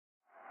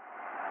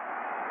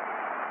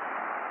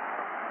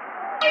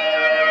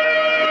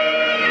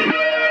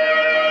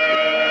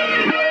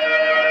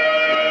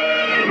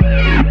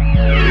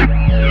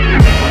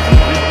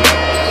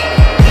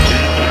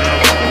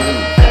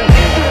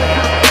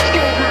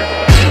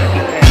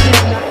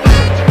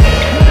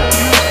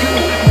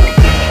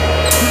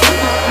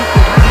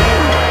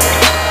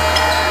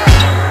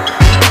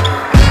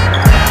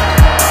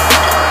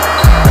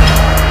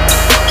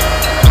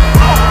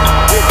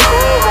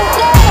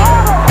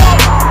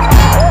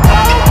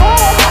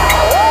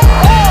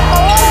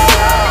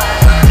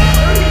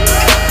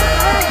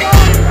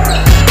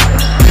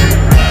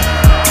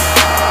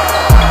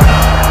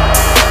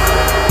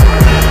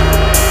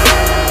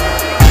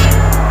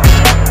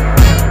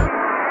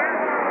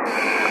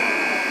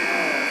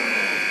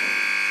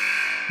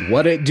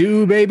What it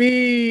do,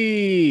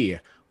 baby?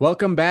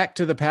 Welcome back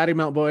to the Patty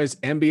Melt Boys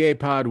NBA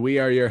pod. We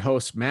are your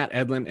hosts, Matt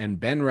Edlin and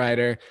Ben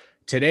Ryder.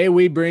 Today,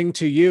 we bring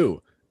to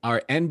you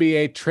our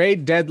NBA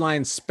trade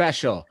deadline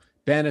special.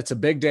 Ben, it's a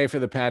big day for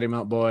the Patty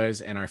Melt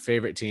Boys and our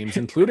favorite teams,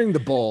 including the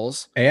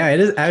Bulls. Yeah, it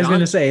is. I was going John,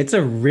 to say it's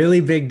a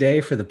really big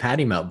day for the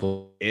Patty Melt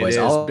it boys is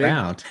all big.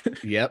 around.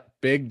 Yep,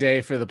 big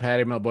day for the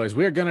Patty Melt Boys.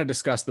 We're going to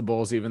discuss the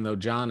Bulls, even though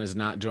John is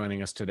not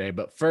joining us today.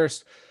 But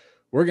first,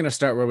 we're going to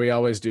start where we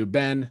always do.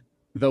 Ben,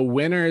 the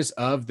winners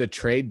of the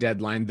trade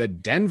deadline, the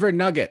Denver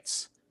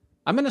Nuggets.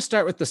 I'm going to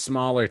start with the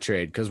smaller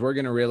trade because we're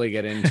going to really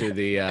get into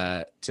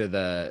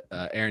the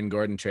Aaron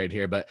Gordon trade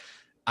here. But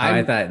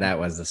I thought that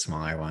was the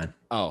smaller one.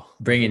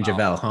 Bringing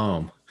JaVale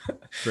home.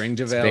 Bring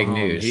It's JaVale big home.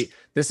 news.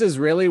 This is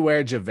really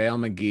where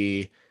JaVale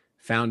McGee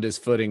found his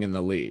footing in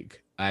the league.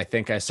 I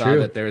think I saw True.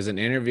 that there was an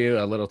interview,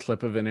 a little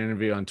clip of an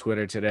interview on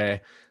Twitter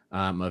today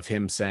of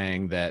him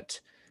saying that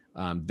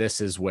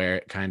this is where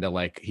it kind of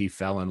like he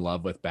fell in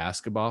love with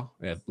basketball.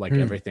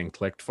 Everything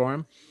clicked for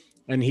him.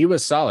 And he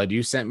was solid.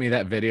 You sent me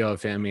that video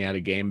of him. He had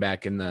a game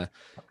back in the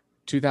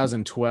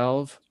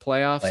 2012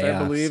 playoffs,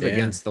 I believe,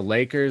 against the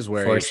Lakers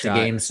where Forced he shot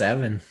game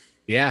 7.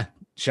 Yeah,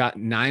 shot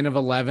 9 of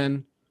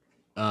 11,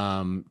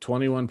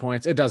 21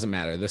 points. It doesn't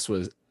matter. This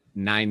was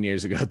 9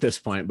 years ago at this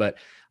point, but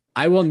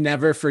I will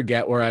never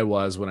forget where I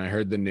was when I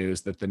heard the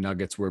news that the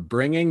Nuggets were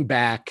bringing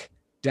back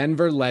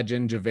Denver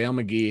legend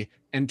JaVale McGee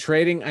and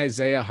trading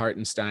Isaiah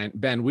Hartenstein.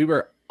 Ben, we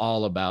were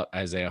all about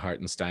Isaiah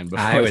Hartenstein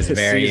before. I was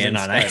very in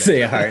on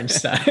Isaiah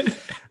Hartenstein.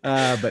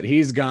 But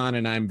he's gone,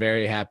 and I'm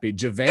very happy.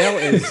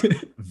 JaVale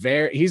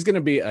is he's going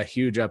to be a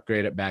huge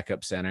upgrade at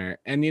backup center.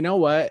 And you know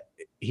what?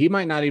 He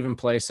might not even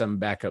play some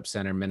backup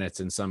center minutes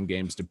in some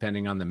games,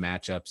 depending on the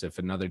matchups, if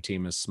another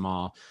team is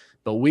small.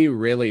 But we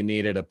really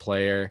needed a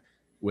player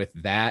with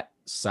that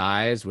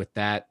size, with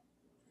that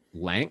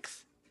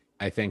length,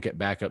 I think, at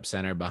backup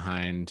center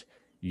behind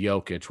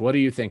Jokic. What do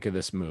you think of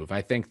this move?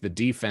 I think the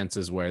defense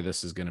is where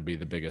this is going to be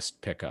the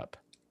biggest pickup.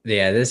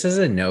 Yeah, this is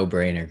a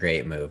no-brainer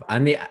great move.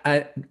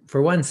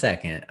 For 1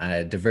 second,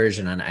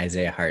 diversion on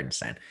Isaiah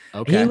Hartenstein.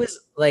 Okay. He was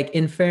like,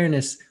 in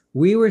fairness,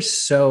 we were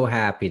so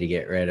happy to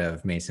get rid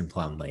of Mason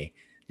Plumlee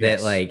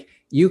that like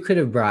you could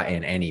have brought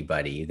in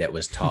anybody that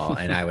was tall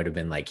and I would have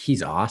been like,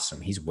 he's awesome.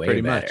 He's way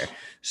Pretty better. much.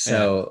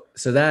 So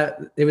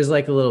that it was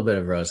like a little bit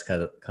of rose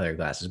colored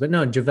glasses, but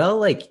no, JaVale,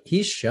 like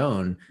he's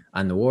shown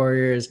on the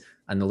Warriors,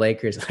 on the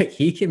Lakers, like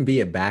he can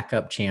be a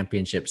backup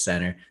championship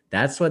center.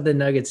 That's what the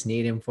Nuggets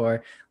need him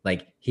for.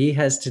 Like he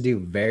has to do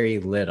very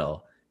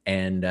little.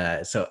 And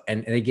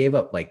and they gave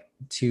up like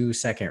 2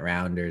 second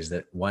rounders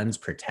that one's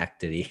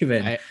protected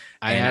even.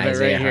 I have it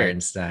right here.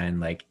 Hartenstein,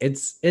 like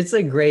it's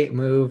a great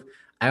move.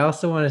 I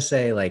also want to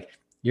say, like,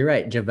 you're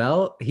right,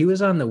 JaVale, he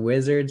was on the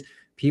Wizards.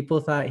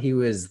 People thought he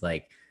was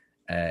like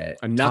a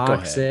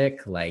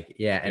toxic, like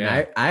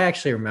I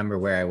actually remember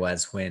where I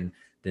was when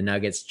the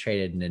Nuggets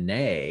traded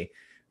Nene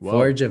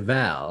for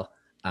JaVale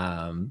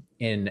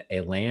in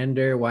a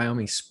Lander,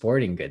 Wyoming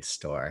sporting goods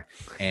store.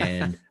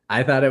 And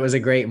I thought it was a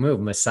great move.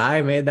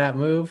 Masai made that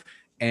move,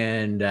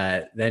 and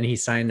then he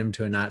signed him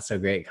to a not so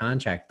great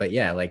contract. But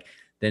yeah, like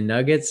the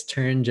Nuggets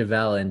turned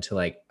JaVale into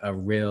like a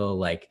real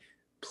like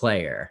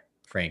player,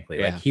 frankly.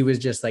 Like he was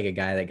just like a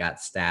guy that got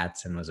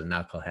stats and was a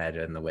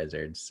knucklehead in the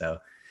Wizards. So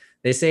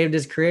they saved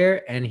his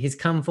career and he's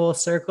come full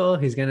circle.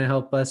 He's going to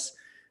help us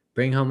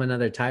bring home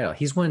another title.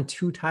 He's won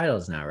 2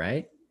 titles now,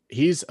 right?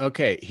 He's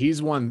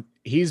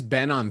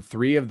been on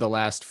 3 of the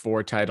last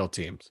 4 title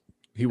teams.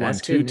 He won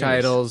 2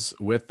 titles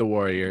with the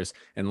Warriors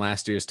and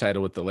last year's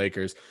title with the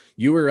Lakers.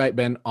 You were right,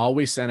 Ben. All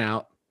Denver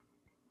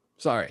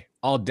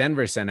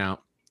sent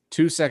out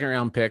 2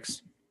 second-round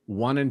picks,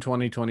 1 in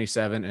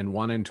 2027 and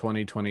 1 in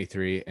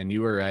 2023. And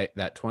you were right.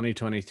 That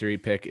 2023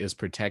 pick is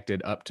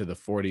protected up to the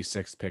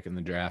 46th pick in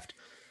the draft.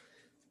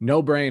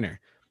 No brainer.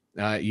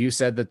 You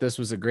said that this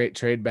was a great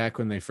trade back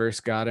when they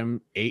first got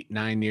him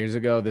 8-9 years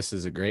ago. This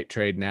is a great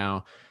trade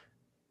now.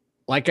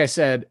 Like I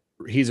said,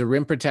 he's a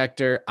rim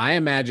protector. I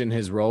imagine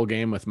his role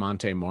game with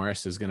Monte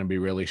Morris is going to be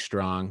really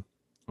strong.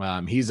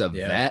 He's a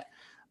vet.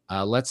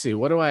 Let's see.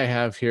 What do I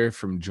have here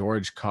from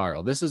George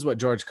Karl? This is what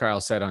George Karl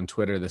said on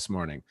Twitter this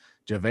morning.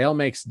 JaVale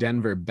makes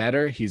Denver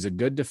better. He's a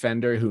good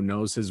defender who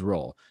knows his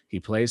role. He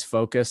plays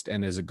focused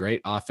and is a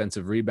great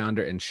offensive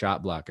rebounder and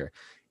shot blocker.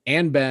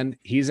 And Ben,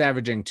 he's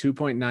averaging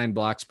 2.9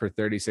 blocks per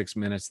 36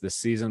 minutes this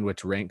season,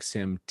 which ranks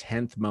him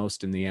 10th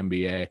most in the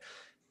NBA.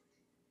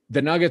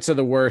 The Nuggets are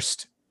the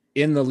worst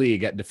in the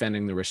league at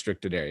defending the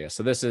restricted area.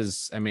 So this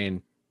is a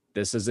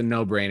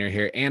no-brainer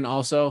here. And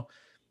also,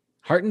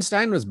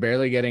 Hartenstein was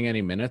barely getting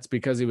any minutes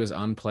because he was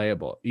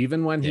unplayable.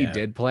 Even when he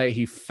did play,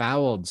 he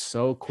fouled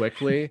so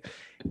quickly.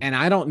 And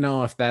I don't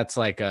know if that's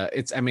like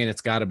it's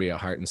got to be a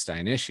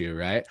Hartenstein issue,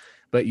 right?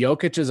 But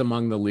Jokic is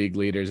among the league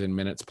leaders in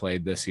minutes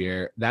played this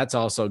year. That's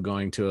also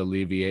going to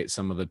alleviate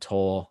some of the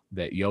toll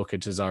that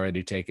Jokic has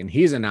already taken.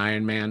 He's an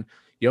Iron Man.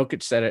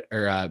 Jokic said it,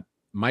 or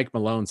Mike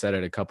Malone said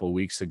it a couple of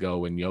weeks ago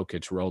when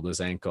Jokic rolled his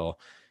ankle.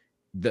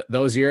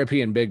 those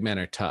European big men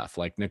are tough.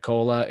 Like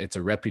Nikola, it's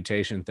a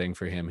reputation thing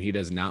for him. He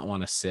does not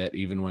want to sit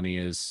even when he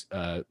is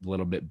a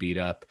little bit beat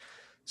up.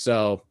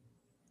 So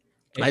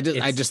I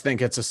just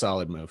think it's a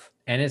solid move.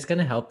 And it's going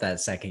to help that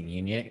second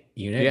unit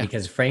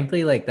because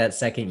frankly, like that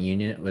second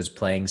unit was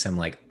playing some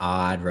like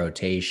odd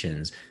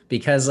rotations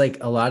because like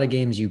a lot of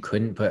games you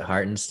couldn't put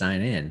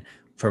Hartenstein in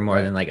for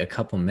more than like a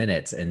couple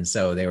minutes. And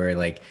so they were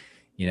like,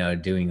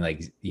 doing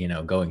like,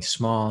 going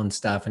small and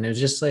stuff. And it was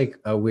just like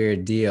a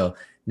weird deal.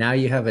 Now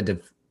you have a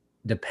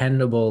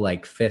dependable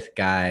like fifth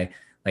guy.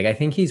 Like I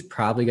think he's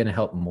probably going to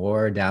help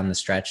more down the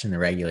stretch in the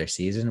regular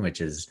season, which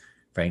is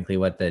frankly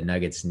what the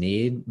Nuggets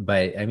need.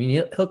 But I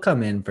mean, he'll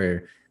come in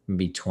for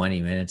maybe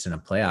 20 minutes in a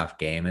playoff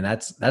game, and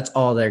that's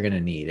all they're going to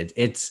need.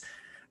 It's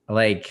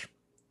like,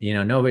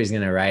 nobody's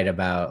going to write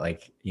about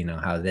like,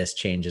 how this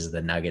changes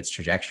the Nuggets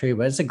trajectory,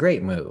 but it's a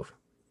great move.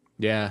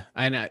 Yeah.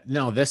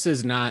 No, this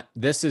is not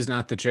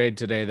the trade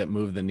today that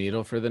moved the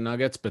needle for the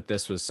Nuggets, but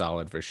this was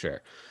solid for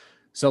sure.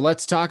 So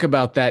let's talk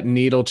about that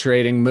needle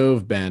trading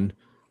move, Ben.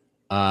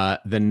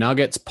 The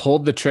Nuggets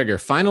pulled the trigger.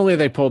 Finally,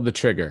 they pulled the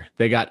trigger.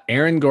 They got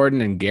Aaron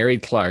Gordon and Gary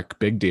Clark,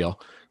 big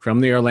deal, from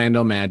the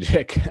Orlando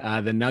Magic.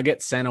 The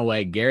Nuggets sent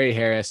away Gary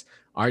Harris,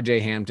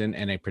 RJ Hampton,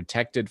 and a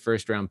protected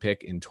first-round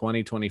pick in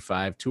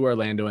 2025 to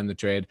Orlando in the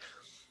trade.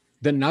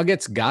 The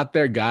Nuggets got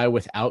their guy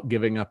without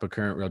giving up a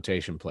current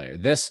rotation player.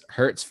 This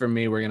hurts for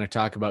me. We're going to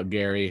talk about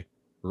Gary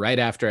right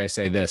after I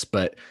say this,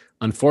 but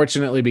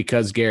unfortunately,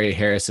 because Gary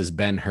Harris has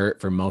been hurt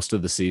for most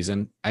of the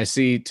season, I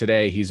see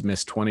today he's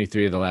missed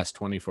 23 of the last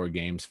 24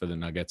 games for the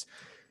Nuggets.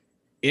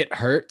 It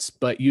hurts,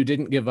 but you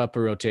didn't give up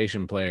a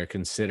rotation player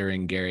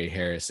considering Gary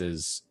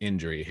Harris's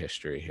injury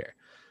history here.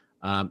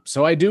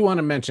 So I do want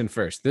to mention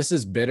first, this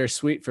is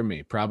bittersweet for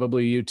me,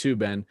 probably you too,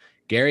 Ben.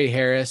 Gary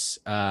Harris,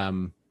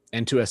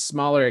 and to a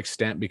smaller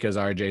extent because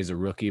RJ is a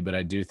rookie, but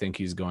I do think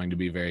he's going to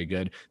be very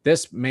good.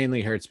 This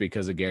mainly hurts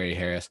because of Gary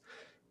Harris.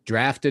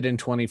 Drafted in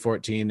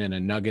 2014 in a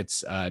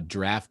Nuggets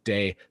draft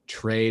day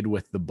trade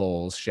with the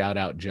Bulls. Shout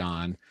out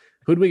John.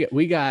 Who'd we get?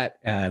 We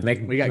got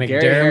McDermott,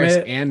 Gary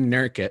Harris and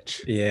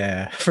Nurkic.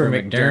 Yeah, for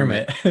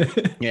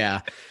McDermott.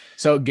 Yeah.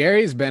 So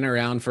Gary's been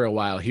around for a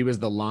while. He was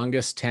the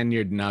longest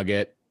tenured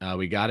Nugget.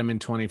 We got him in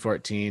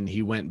 2014.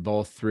 He went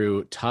both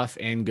through tough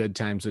and good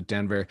times with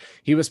Denver.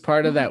 He was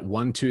part of that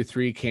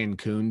 1-2-3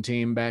 Cancun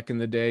team back in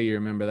the day. You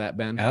remember that,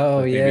 Ben? Oh,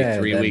 maybe yeah.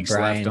 3 weeks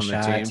Brian left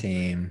on Shaw the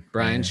team.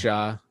 Brian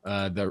Shaw,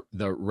 the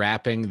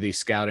wrapping the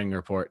scouting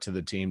report to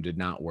the team did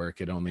not work.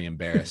 It only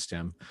embarrassed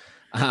him.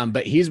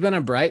 But he's been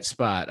a bright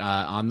spot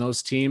on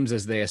those teams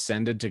as they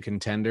ascended to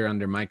contender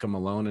under Michael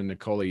Malone and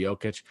Nikola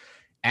Jokic.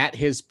 At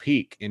his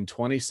peak in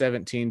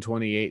 2017,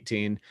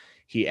 2018,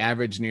 he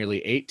averaged nearly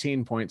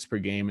 18 points per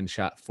game and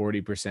shot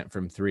 40%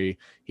 from three.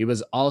 He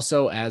was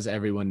also, as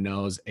everyone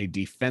knows, a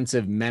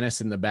defensive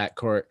menace in the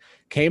backcourt,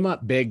 came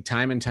up big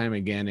time and time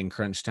again in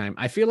crunch time.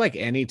 I feel like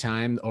any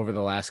time over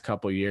the last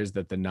couple of years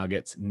that the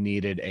Nuggets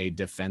needed a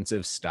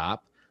defensive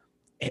stop,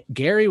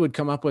 Gary would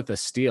come up with a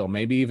steal,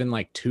 maybe even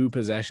like 2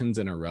 possessions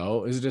in a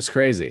row. It was just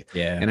crazy.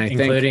 Yeah, and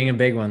including a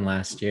big one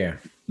last year.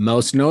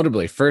 Most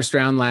notably, first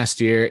round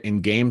last year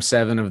in Game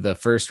 7 of the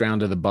first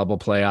round of the bubble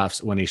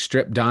playoffs, when he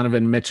stripped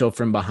Donovan Mitchell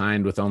from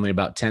behind with only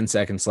about 10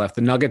 seconds left.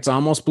 The Nuggets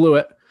almost blew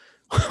it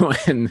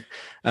when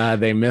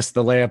they missed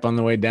the layup on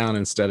the way down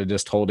instead of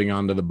just holding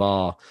on to the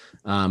ball.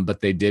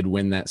 But they did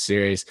win that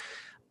series.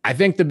 I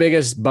think the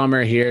biggest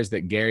bummer here is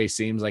that Gary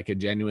seems like a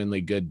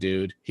genuinely good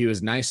dude. He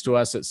was nice to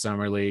us at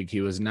Summer League. He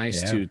was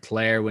nice to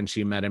Claire when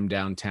she met him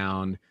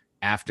downtown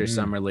after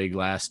Summer League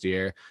last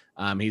year.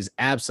 He's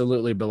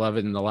absolutely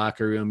beloved in the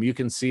locker room. You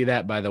can see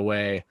that by the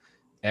way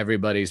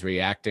everybody's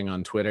reacting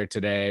on Twitter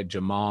today.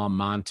 Jamal,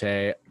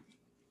 Monte,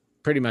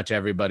 pretty much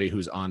everybody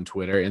who's on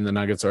Twitter in the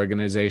Nuggets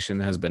organization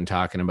has been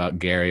talking about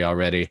Gary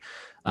already.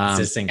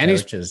 Assistant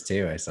coaches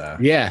too, I saw.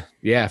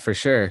 Yeah, for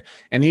sure.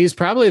 And he's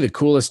probably the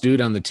coolest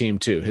dude on the team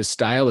too. His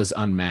style is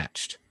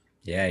unmatched.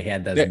 Yeah, he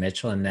had those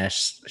Mitchell and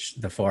Ness,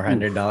 the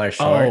 $400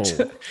 shorts.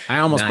 Oh, I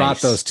almost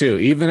bought those too.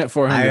 Even at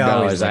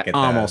 $400, I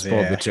almost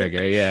pulled the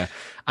trigger. Yeah.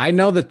 I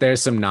know that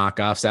there's some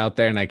knockoffs out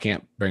there and I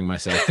can't bring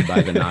myself to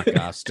buy the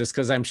knockoffs just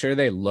because I'm sure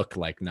they look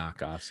like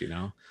knockoffs,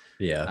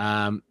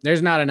 Yeah.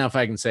 There's not enough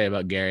I can say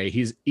about Gary.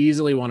 He's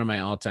easily one of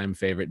my all-time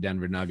favorite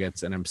Denver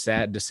Nuggets, and I'm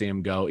sad to see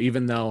him go,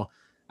 even though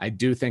I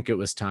do think it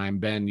was time.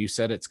 Ben, you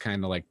said it's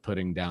kind of like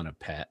putting down a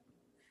pet.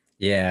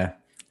 Yeah.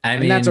 I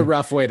mean, that's a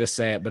rough way to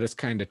say it, but it's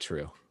kind of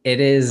true. It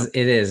is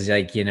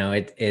like,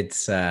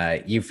 it's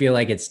you feel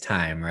like it's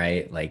time,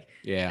 right? Like,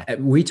 yeah,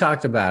 we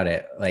talked about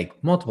it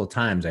like multiple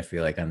times, I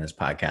feel like on this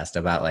podcast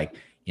about like,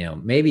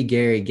 maybe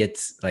Gary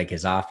gets like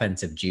his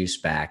offensive juice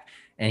back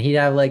and he'd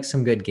have like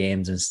some good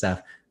games and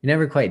stuff. He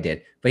never quite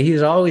did, but he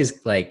was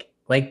always like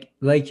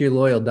your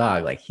loyal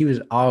dog. Like he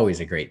was always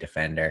a great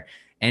defender.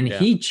 And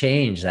he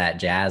changed that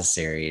Jazz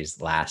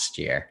series last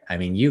year. I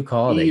mean, you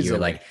called it. You were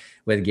like,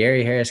 with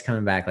Gary Harris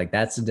coming back, like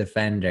that's a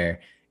defender.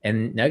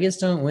 And Nuggets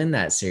don't win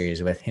that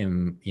series with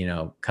him,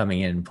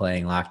 coming in and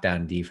playing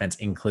lockdown defense,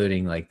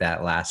 including like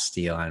that last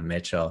steal on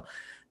Mitchell.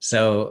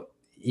 So,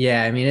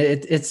 yeah, I mean,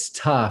 it's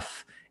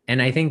tough.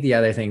 And I think the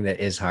other thing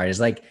that is hard is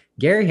like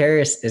Gary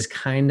Harris is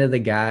kind of the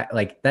guy,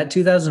 like that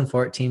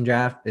 2014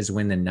 draft is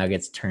when the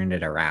Nuggets turned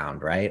it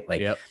around, right? Like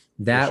Yep,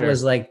 that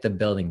was like the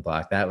building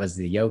block. That was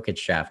the Jokic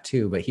draft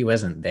too, but he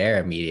wasn't there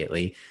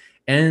immediately.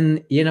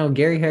 And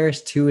Gary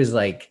Harris too is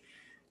like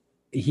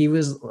he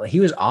was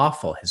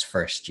awful his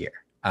first year.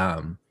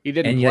 He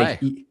didn't And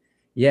play.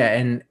 yeah,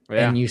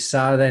 and you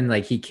saw then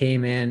like he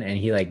came in and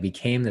he like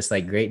became this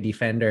like great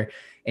defender.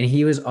 And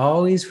he was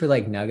always for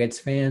like Nuggets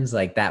fans,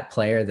 like that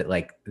player that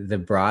like the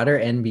broader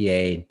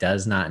NBA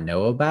does not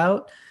know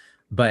about.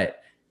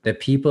 But the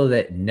people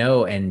that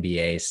know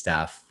NBA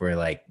stuff were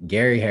like,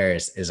 Gary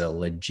Harris is a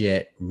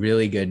legit,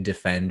 really good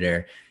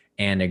defender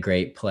and a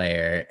great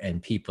player,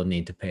 and people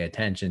need to pay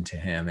attention to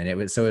him. And it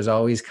was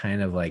always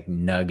kind of like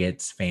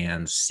Nuggets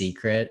fans'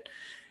 secret.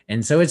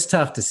 And so it's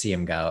tough to see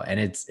him go. And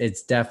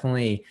it's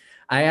definitely,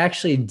 I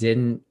actually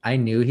didn't, I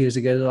knew he was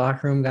a good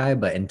locker room guy,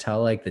 but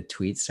until like the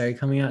tweets started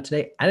coming out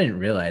today, I didn't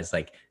realize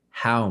like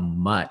how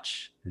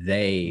much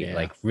they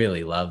like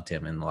really loved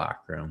him in the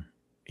locker room.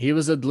 He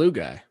was a glue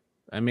guy.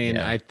 I mean,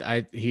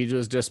 he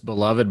was just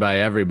beloved by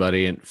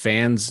everybody and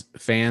fans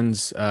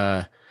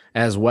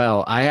as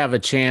well. I have a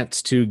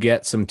chance to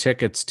get some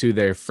tickets to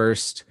the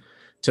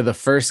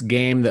first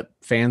game that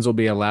fans will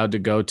be allowed to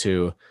go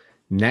to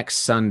next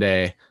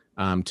Sunday.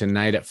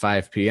 Tonight at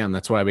 5 p.m.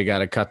 That's why we got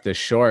to cut this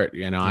short.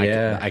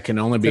 I can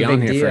only be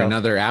on here for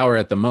another hour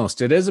at the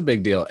most. It is a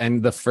big deal.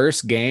 And the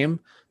first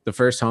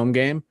home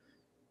game,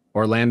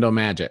 Orlando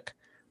Magic.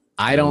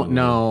 I don't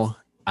know.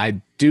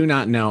 I do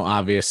not know,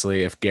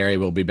 obviously, if Gary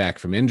will be back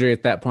from injury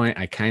at that point.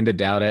 I kind of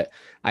doubt it.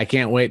 I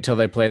can't wait till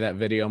they play that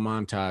video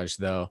montage,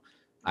 though.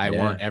 I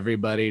want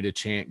everybody to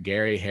chant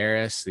Gary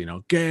Harris,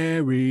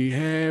 Gary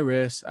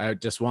Harris. I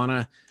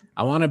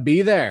want to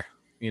be there.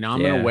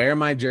 I'm going to wear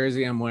my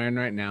jersey I'm wearing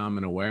right now. I'm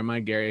going to wear my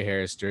Gary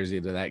Harris jersey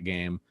to that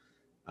game.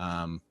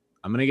 I'm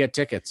going to get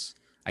tickets.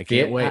 I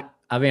can't wait.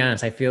 I'll be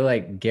honest. I feel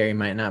like Gary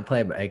might not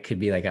play, but it could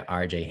be like an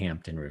RJ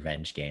Hampton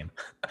revenge game.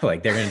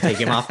 Like they're going to take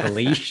him off the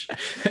leash,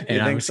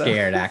 and I'm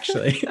scared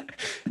actually.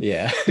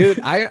 Yeah, dude.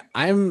 I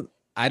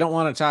don't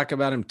want to talk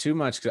about him too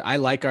much because I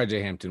like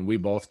RJ Hampton. We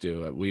both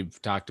do.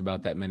 We've talked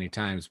about that many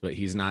times, but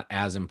he's not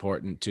as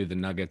important to the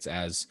Nuggets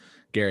as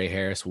Gary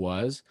Harris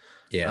was.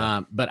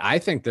 Yeah. But I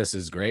think this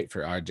is great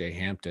for RJ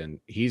Hampton.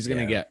 He's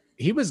going to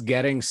he was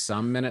getting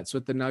some minutes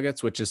with the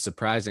Nuggets, which is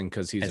surprising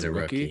because he's a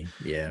rookie.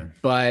 Yeah.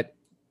 But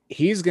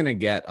he's going to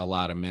get a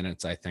lot of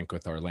minutes, I think,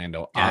 with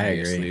Orlando.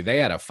 Obviously, they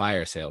had a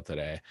fire sale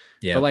today.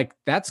 Yeah. But like,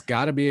 that's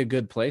got to be a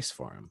good place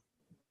for him.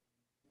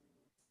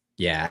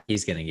 Yeah.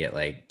 He's going to get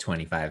like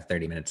 25,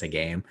 30 minutes a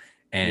game.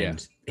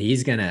 And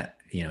he's going to,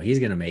 he's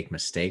going to make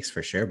mistakes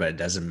for sure, but it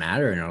doesn't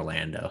matter in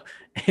Orlando.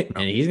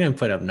 And he's going to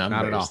put up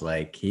numbers.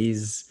 Like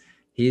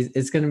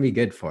it's going to be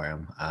good for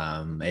him.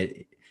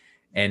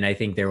 And I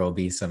think there will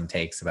be some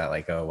takes about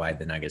like, oh, why'd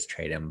the Nuggets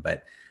trade him?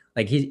 But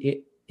like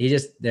he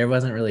just, there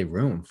wasn't really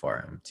room for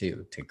him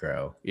to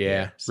grow.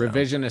 Yeah. So.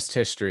 Revisionist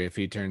history if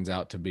he turns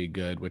out to be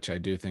good, which I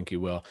do think he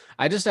will.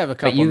 I just have a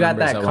couple. But you got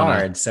that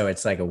card, so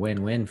it's like a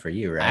win-win for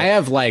you, right? I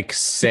have like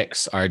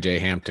 6 RJ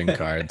Hampton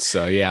cards.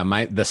 So yeah,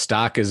 the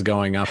stock is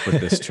going up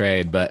with this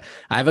trade, but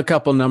I have a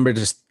couple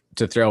numbers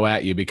to throw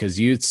at you because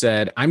you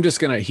said I'm just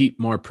going to heap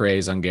more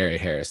praise on Gary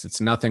Harris. It's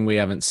nothing we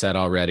haven't said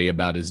already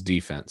about his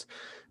defense,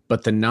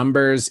 but the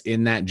numbers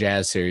in that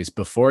Jazz series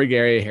before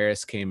Gary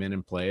Harris came in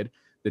and played,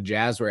 the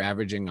Jazz were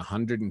averaging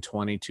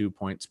 122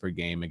 points per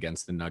game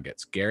against the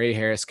Nuggets. Gary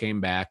Harris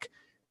came back.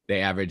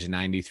 They averaged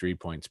 93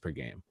 points per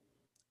game.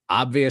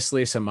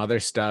 Obviously some other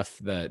stuff,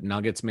 the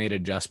Nuggets made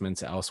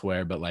adjustments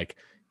elsewhere, but like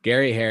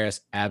Gary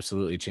Harris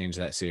absolutely changed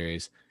that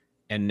series.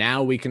 And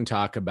now we can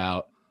talk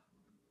about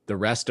the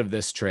rest of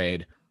this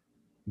trade.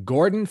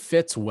 Gordon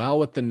fits well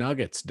with the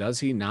Nuggets, does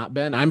he not,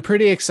 Ben? I'm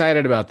pretty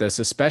excited about this,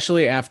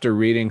 especially after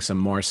reading some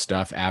more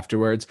stuff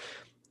afterwards.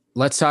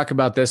 Let's talk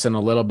about this in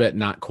a little bit,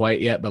 not quite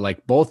yet, but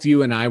like both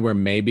you and I were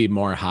maybe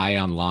more high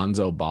on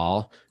Lonzo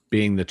Ball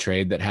being the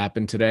trade that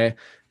happened today.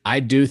 I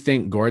do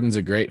think Gordon's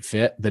a great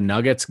fit. The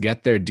Nuggets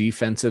get their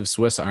defensive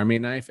Swiss Army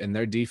knife, and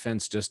their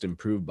defense just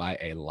improved by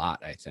a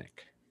lot, I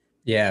think.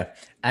 Yeah.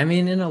 I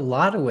mean, in a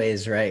lot of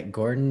ways, right?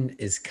 Gordon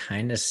is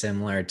kind of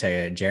similar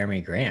to Jeremy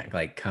Grant,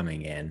 like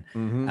coming in.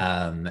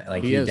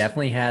 Like he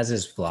definitely has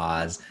his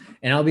flaws.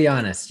 And I'll be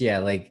honest. Yeah.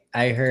 Like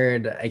I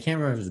can't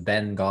remember if it was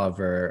Ben Golliver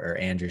or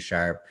Andrew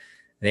Sharp.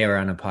 They were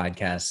on a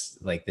podcast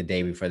like the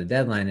day before the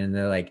deadline. And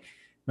they're like,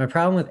 my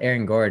problem with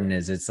Aaron Gordon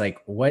is it's like,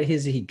 what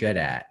is he good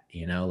at?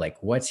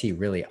 Like what's he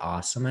really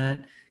awesome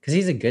at? Because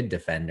he's a good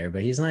defender,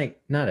 but he's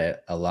like not a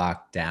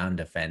lockdown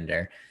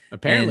defender.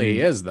 Apparently he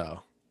is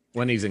though.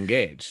 When he's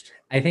engaged,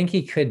 I think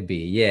he could be.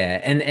 Yeah.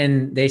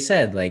 And they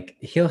said like,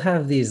 he'll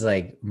have these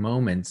like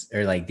moments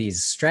or like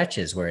these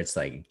stretches where it's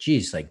like,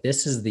 geez, like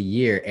this is the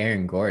year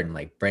Aaron Gordon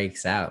like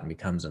breaks out and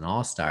becomes an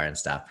all-star and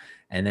stuff.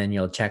 And then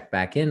you'll check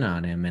back in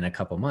on him in a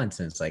couple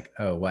months and it's like,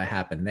 oh, what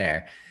happened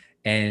there?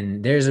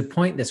 And there's a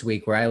point this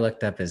week where I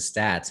looked up his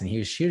stats and he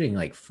was shooting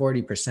like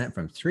 40%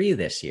 from 3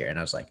 this year. And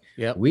I was like,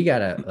 we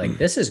gotta like,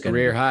 this is going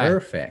to be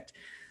perfect.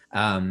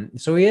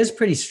 So he is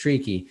pretty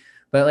streaky.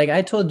 But like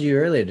I told you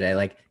earlier today,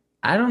 like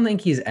I don't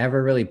think he's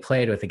ever really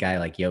played with a guy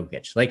like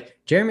Jokic. Like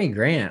Jeremy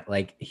Grant,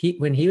 like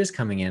when he was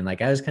coming in,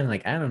 like I was kind of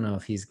like, I don't know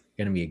if he's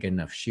gonna be a good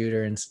enough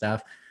shooter and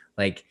stuff.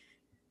 Like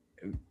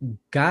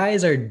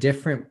guys are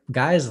different.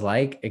 Guys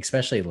like,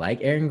 especially like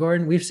Aaron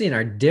Gordon, we've seen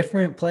are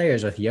different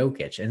players with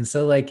Jokic. And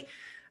so like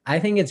I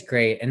think it's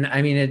great. And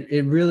I mean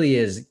it really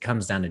is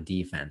comes down to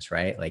defense,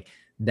 right? Like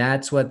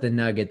that's what the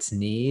Nuggets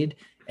need.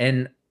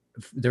 And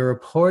the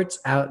reports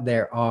out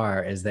there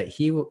is that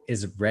he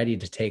is ready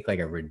to take like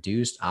a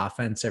reduced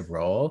offensive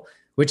role,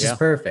 which is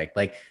perfect.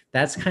 Like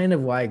that's kind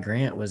of why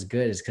Grant was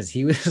good, is because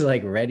he was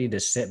like ready to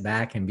sit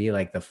back and be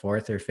like the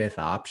fourth or fifth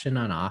option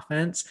on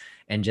offense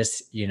and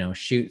just, you know,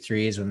 shoot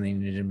threes when they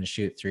needed him to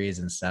shoot threes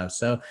and stuff.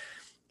 So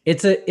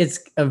it's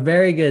a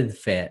very good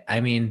fit.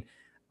 I mean,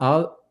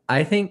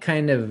 I think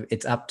kind of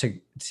it's up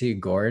to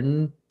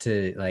Gordon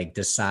to like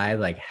decide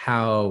like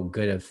how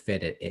good a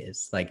fit it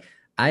is. Like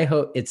I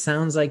hope it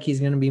sounds like he's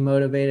going to be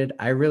motivated.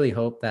 I really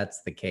hope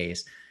that's the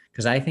case,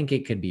 because I think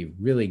it could be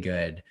really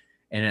good.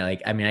 And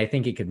I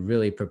think it could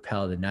really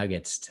propel the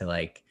Nuggets to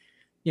like,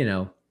 you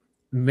know,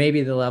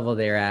 maybe the level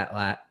they're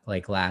at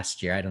like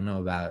last year. I don't know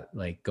about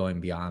like going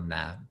beyond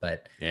that,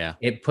 but yeah,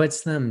 it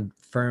puts them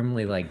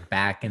firmly like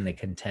back in the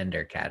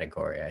contender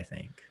category, I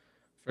think.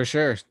 for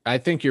sure. I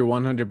think you're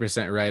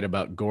 100% right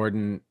about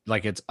Gordon.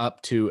 Like it's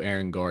up to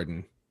Aaron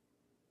Gordon,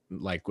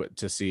 like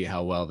to see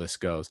how well this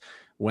goes.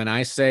 When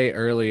I say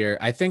earlier,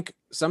 I think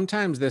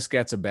sometimes this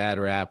gets a bad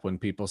rap when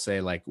people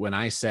say, like, when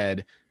I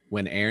said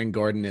when Aaron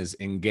Gordon is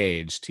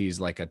engaged, he's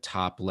like a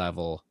top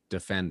level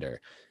defender.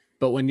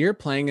 But when you're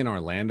playing in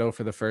Orlando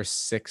for the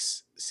first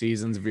 6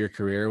 seasons of your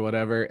career or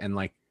whatever, and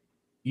like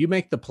you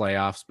make the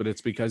playoffs, but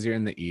it's because you're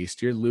in the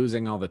East, you're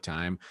losing all the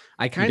time.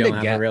 I kind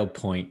of get a real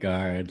point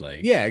guard.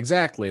 Like, yeah,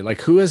 exactly.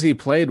 Like who has he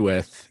played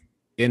with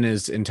in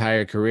his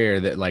entire career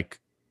that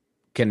like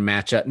can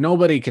match up?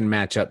 Nobody can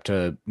match up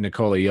to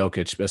Nikola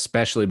Jokic,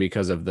 especially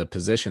because of the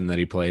position that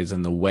he plays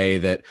and the way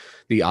that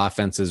the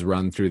offenses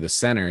run through the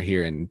center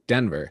here in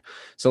Denver.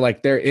 So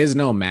like there is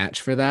no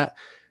match for that.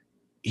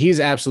 He's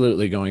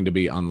absolutely going to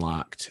be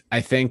unlocked. I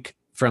think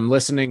from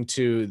listening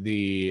to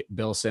the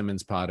Bill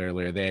Simmons pod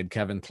earlier, they had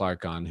Kevin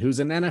Clark on, who's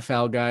an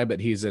NFL guy, but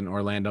he's an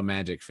Orlando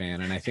Magic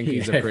fan. And I think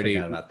he's a pretty,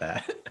 about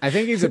that. I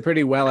think he's a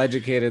pretty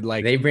well-educated,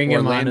 like they bring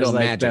Orlando him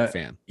on as Magic like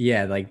fan.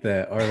 Yeah. Like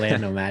the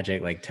Orlando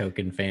Magic, like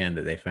token fan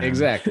that they found.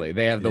 Exactly.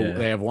 They have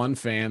they have one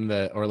fan.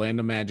 The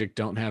Orlando Magic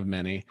don't have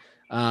many.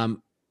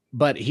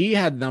 But he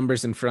had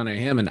numbers in front of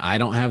him, and I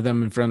don't have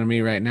them in front of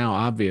me right now,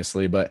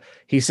 obviously. But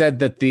he said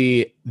that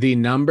the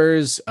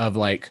numbers of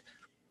like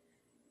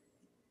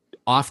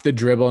off the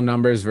dribble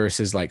numbers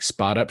versus like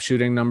spot up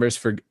shooting numbers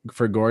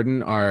for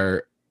Gordon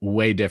are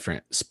way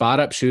different.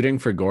 Spot up shooting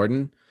for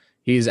Gordon,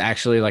 he's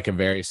actually like a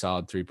very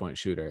solid 3-point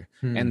shooter.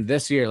 And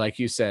this year, like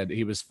you said,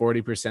 he was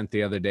 40%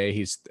 the other day.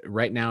 He's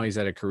right now he's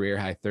at a career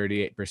high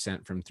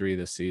 38% from 3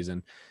 this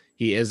season.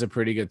 He is a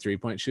pretty good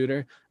 3-point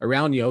shooter.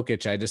 Around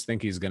Jokic, I just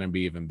think he's going to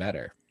be even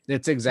better.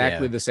 It's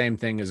exactly the same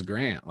thing as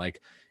Grant.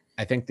 Like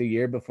I think the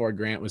year before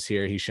Grant was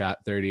here, he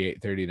shot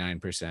 38,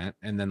 39%.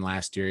 And then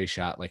last year he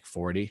shot like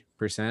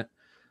 40%.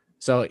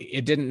 So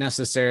it didn't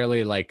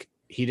necessarily like,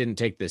 he didn't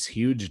take this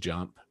huge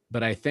jump,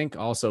 but I think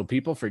also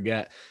people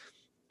forget,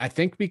 I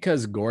think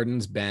because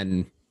Gordon's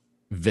been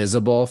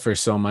visible for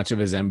so much of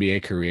his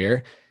NBA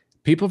career,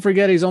 people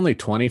forget he's only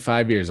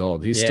 25 years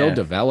old. He's still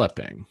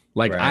developing.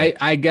 Like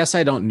I guess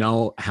I don't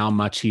know how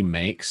much he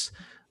makes.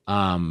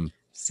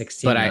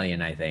 16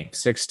 million, I think.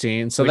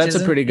 16. So that's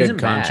a pretty good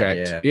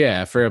contract. Bad,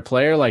 yeah, for a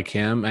player like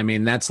him. I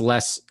mean, that's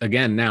less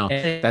again now.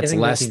 That's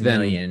less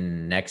than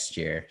million next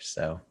year.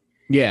 So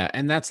yeah,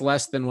 and that's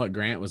less than what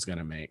Grant was going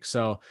to make.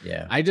 So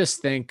yeah, I just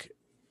think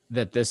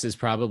that this is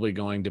probably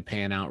going to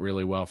pan out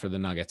really well for the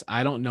Nuggets.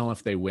 I don't know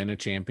if they win a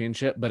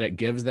championship, but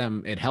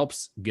it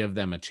helps give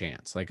them a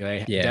chance. Like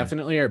they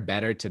definitely are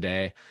better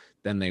today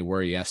than they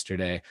were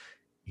yesterday.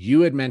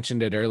 You had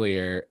mentioned it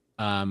earlier.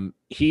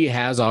 He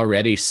has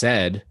already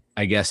said,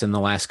 I guess in the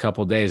last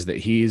couple of days, that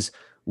he's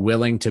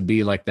willing to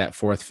be like that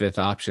 4th, 5th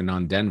option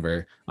on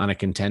Denver, on a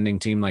contending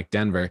team like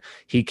Denver.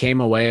 He came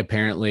away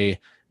apparently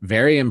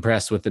very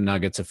impressed with the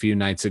Nuggets a few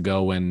nights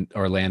ago when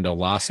Orlando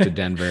lost to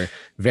Denver.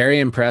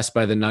 Very impressed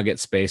by the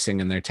Nuggets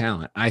spacing and their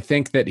talent. I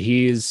think that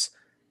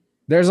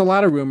there's a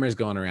lot of rumors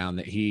going around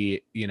that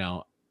he, you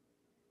know,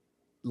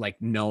 like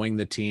knowing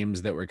the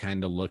teams that were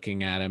kind of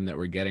looking at him, that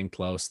were getting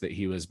close, that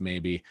he was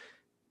maybe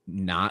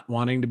not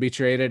wanting to be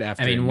traded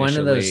after one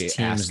of those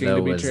teams though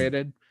to be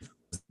traded.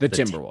 The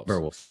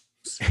Timberwolves.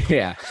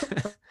 Yeah.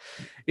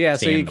 Yeah.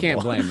 So you can't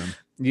blame him.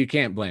 You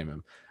can't blame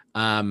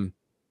him.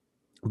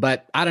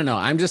 But I don't know.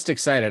 I'm just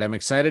excited. I'm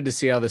excited to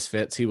see how this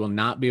fits. He will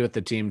not be with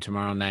the team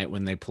tomorrow night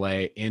when they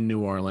play in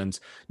New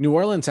Orleans. New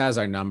Orleans has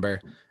our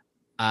number.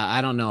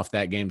 I don't know if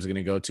that game's going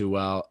to go too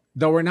well,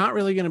 though. We're not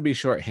really going to be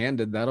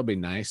shorthanded. That'll be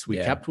nice. We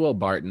kept Will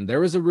Barton.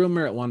 There was a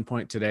rumor at one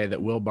point today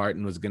that Will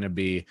Barton was going to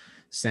be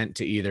sent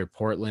to either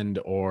Portland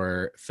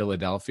or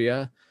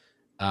Philadelphia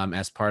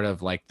as part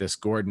of like this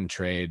Gordon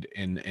trade.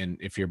 And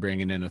if you're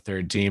bringing in a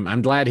third team,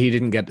 I'm glad he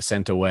didn't get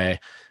sent away.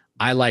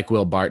 I like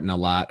Will Barton a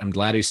lot. I'm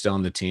glad he's still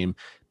on the team.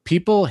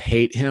 People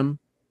hate him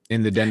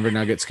in the Denver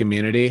Nuggets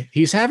community.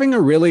 He's having a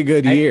really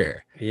good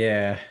year.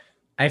 Yeah.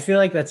 I feel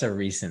like that's a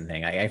recent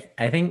thing.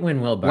 I think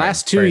when Will Barton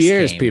Last 2 first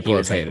years, came, people he have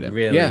was like hated him.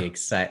 really Yeah.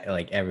 excited.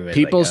 Like everybody's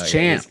People's like, oh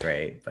yeah, he's champ.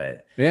 great.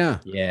 But Yeah.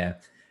 yeah.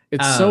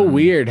 It's so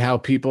weird how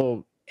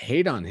people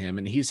hate on him,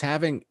 and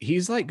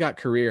he's like got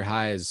career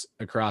highs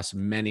across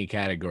many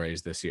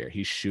categories this year.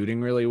 He's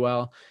shooting really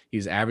well.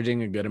 He's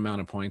averaging a good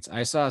amount of points.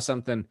 I saw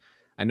something.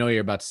 I know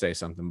you're about to say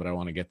something, but I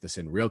want to get this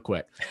in real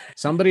quick.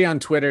 Somebody on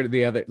Twitter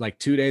like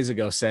 2 days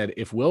ago said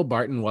if Will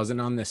Barton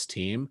wasn't on this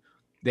team,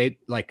 they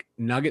like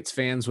Nuggets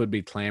fans would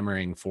be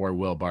clamoring for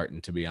Will Barton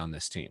to be on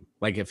this team.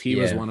 Like if he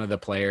was one of the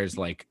players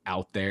like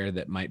out there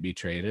that might be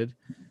traded.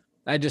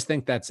 I just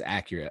think that's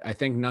accurate. I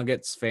think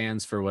Nuggets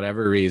fans, for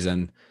whatever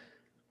reason,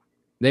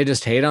 they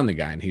just hate on the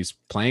guy, and he's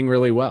playing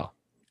really well.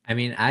 I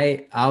mean,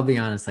 I'll be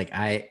honest, like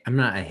I'm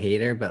not a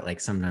hater, but like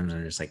sometimes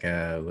I'm just like,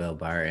 Will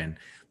Barton.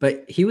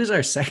 But he was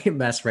our second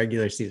best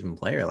regular season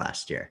player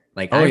last year.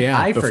 Like,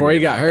 I before he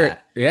got hurt.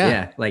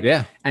 Yeah.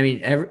 I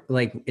mean,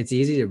 like it's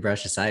easy to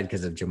brush aside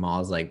because of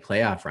Jamal's like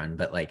playoff run,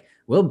 but like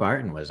Will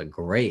Barton was a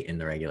great in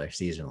the regular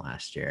season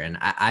last year. And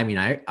I mean,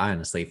 I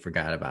honestly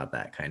forgot about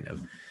that kind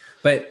of,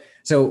 but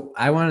so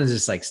I want to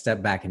just like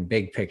step back in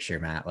big picture,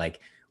 Matt. Like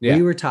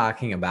we were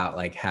talking about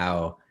like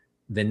how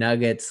the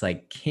Nuggets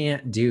like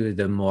can't do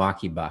the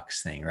Milwaukee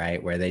Bucks thing,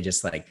 right? Where they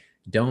just like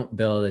don't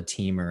build a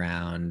team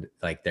around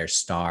like their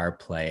star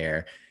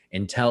player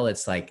until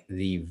it's like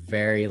the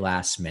very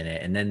last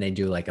minute. And then they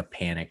do like a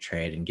panic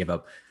trade and give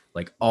up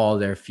like all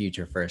their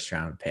future first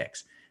round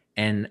picks.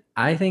 And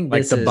I think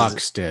like the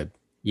Bucks did.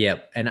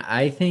 Yep. And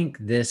I think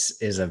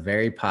this is a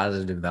very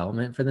positive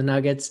development for the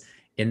Nuggets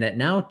in that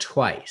now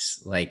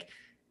twice, like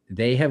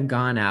they have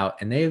gone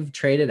out and they've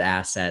traded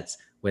assets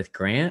with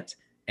Grant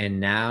and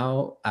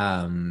now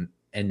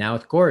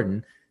with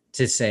Gordon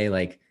to say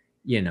like,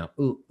 you know,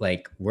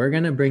 like we're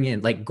going to bring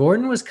in like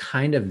Gordon was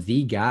kind of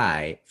the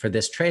guy for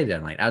this trade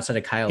deadline outside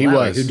of Kyle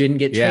Lowry, who didn't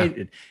get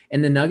traded,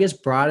 and the Nuggets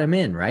brought him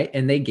in. Right.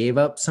 And they gave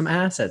up some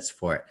assets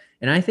for it.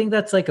 And I think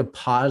that's like a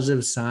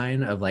positive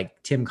sign of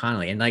like Tim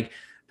Connolly. And like,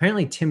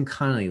 apparently Tim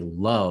Connolly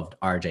loved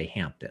RJ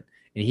Hampton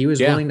and he was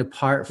willing to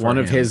part for one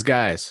of his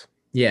guys.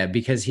 Yeah.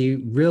 Because he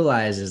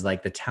realizes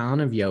like the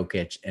talent of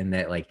Jokic and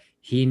that like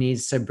he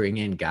needs to bring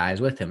in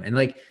guys with him. And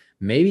like,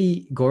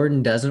 maybe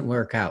Gordon doesn't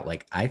work out.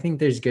 Like, I think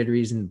there's good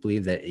reason to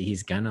believe that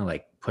he's going to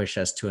like push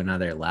us to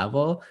another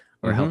level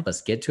or help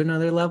us get to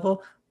another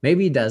level.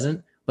 Maybe he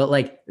doesn't, but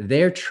like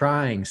they're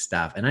trying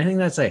stuff. And I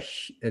think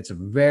it's a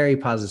very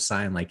positive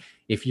sign. Like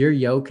if you're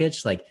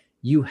Jokic, like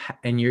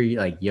and you're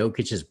like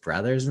Jokic's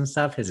brothers and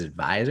stuff, his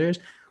advisors,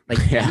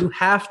 like you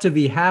have to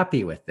be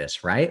happy with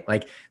this, right?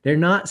 Like they're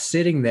not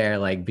sitting there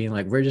like being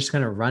like, we're just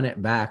going to run it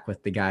back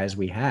with the guys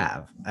we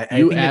have. I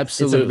think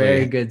it's a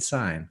very good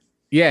sign.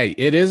 Yeah,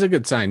 it is a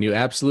good sign. You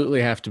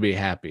absolutely have to be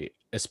happy,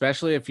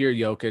 especially if you're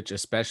Jokic,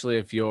 especially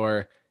if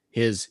you're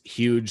his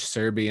huge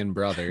Serbian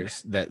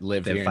brothers that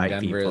live here in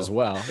Denver as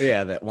well.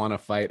 Yeah, that want to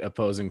fight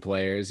opposing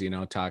players, you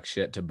know, talk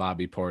shit to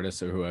Bobby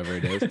Portis or whoever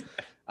it is.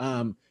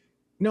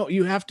 No,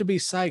 you have to be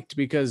psyched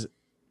because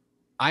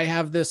I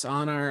have this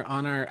on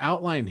our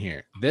outline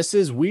here. This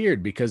is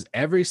weird because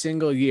every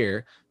single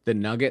year the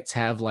Nuggets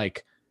have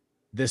like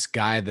this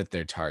guy that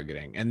they're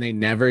targeting and they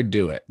never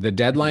do it. The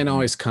deadline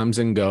always comes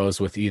and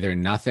goes with either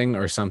nothing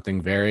or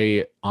something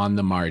very on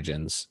the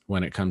margins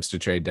when it comes to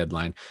trade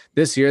deadline.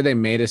 This year they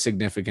made a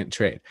significant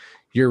trade.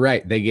 You're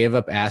right. They gave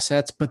up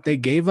assets, but they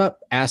gave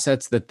up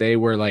assets that they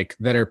were like,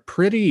 that are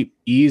pretty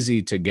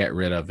easy to get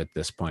rid of at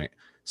this point.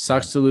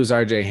 Sucks to lose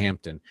RJ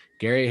Hampton.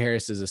 Gary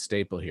Harris is a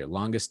staple here.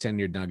 Longest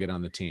tenured Nugget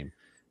on the team.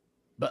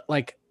 But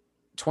like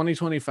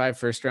 2025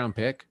 first round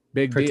pick,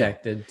 big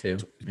protected deal.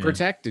 Too. Yeah.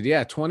 Protected.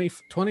 Yeah.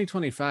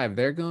 2025,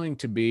 they're going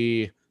to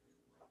be,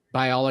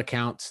 by all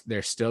accounts,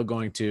 they're still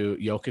going to,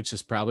 Jokic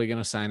is probably going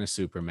to sign a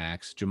super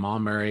max. Jamal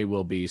Murray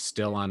will be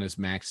still on his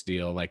max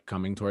deal, like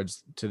coming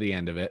towards to the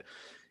end of it.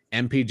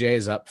 MPJ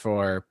is up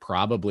for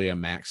probably a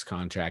max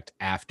contract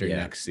after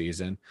next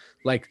season.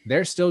 Like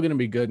they're still going to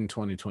be good in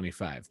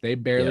 2025. They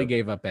barely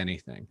gave up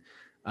anything.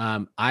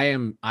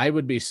 I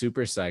would be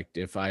super psyched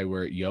if I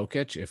were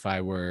Jokic, if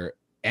I were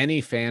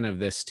any fan of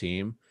this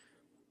team.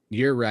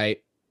 You're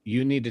right.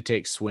 You need to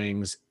take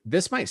swings.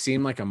 This might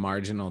seem like a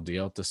marginal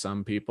deal to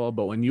some people,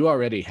 but when you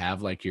already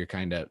have like your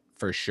kind of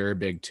for sure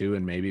big two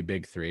and maybe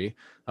big three,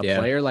 a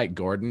player like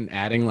Gordon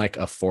adding like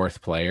a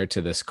fourth player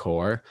to this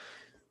core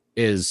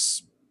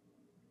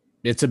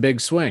it's a big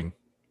swing.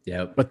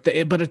 Yeah. But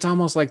it's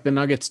almost like the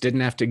Nuggets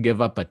didn't have to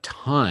give up a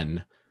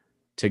ton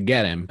to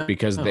get him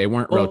because they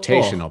weren't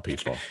rotational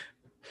people.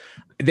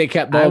 They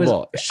kept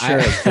Bol.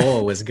 Sure,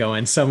 Bol was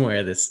going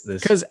somewhere. This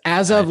because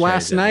as of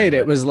last night,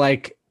 it was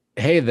like,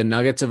 hey, the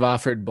Nuggets have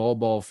offered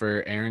Bol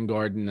for Aaron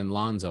Gordon and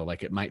Lonzo.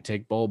 Like it might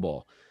take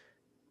Bol.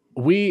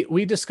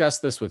 We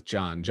discussed this with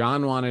John.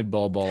 John wanted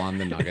Bol on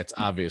the Nuggets,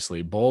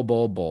 obviously. Bol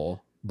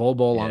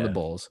on the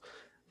Bulls.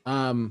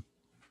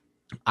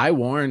 I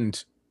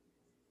warned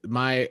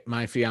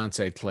my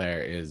fiance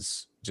Claire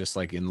is just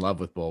like in love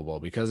with Bol Bol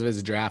because of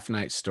his draft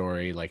night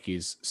story. Like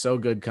he's so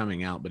good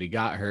coming out, but he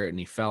got hurt and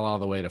he fell all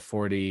the way to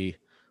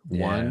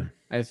 41,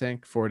 I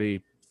think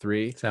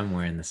 43,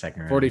 somewhere in the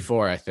second round,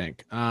 44, I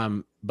think.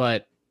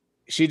 But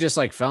she just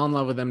like fell in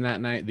love with him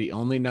that night. The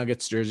only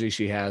Nuggets jersey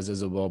she has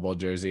is a Bol Bol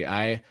jersey.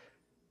 I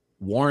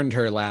warned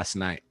her last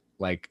night,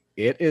 like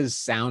it is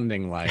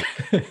sounding like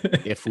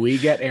if we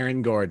get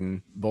Aaron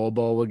Gordon, Bol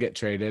Bol will get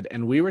traded.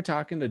 And we were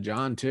talking to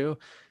John too,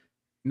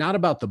 not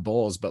about the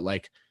Bulls, but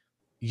like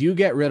you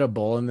get rid of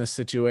Bol in this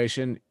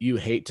situation, you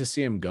hate to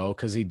see him go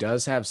because he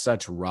does have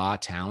such raw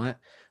talent.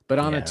 But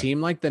on a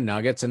team like the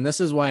Nuggets, and this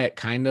is why it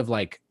kind of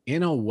like,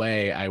 in a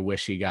way, I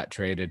wish he got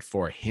traded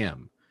for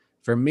him.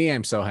 For me,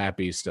 I'm so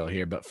happy he's still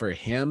here. But for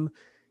him,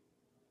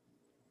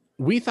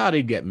 we thought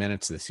he'd get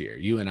minutes this year.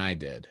 You and I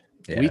did.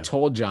 Yeah. We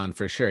told John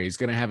for sure he's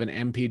going to have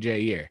an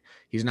MPJ year.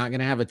 He's not going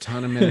to have a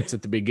ton of minutes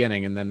at the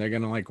beginning, and then they're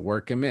going to like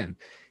work him in.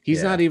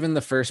 He's not even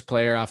the first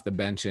player off the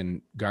bench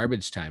in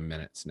garbage time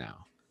minutes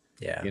now.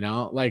 Yeah. You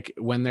know, like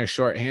when they're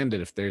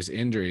shorthanded, if there's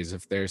injuries,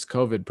 if there's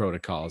COVID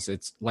protocols,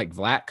 it's like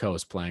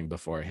Vlatko's playing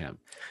before him.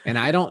 And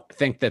I don't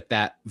think that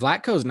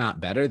Vlatko's not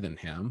better than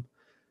him,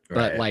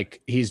 but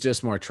like he's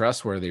just more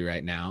trustworthy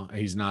right now.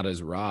 He's not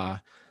as raw.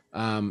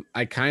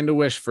 I kind of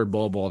wish for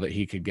Bol Bol that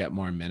he could get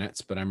more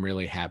minutes, but I'm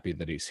really happy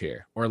that he's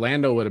here.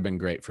 Orlando would have been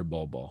great for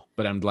Bol Bol,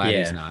 but I'm glad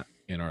he's not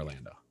in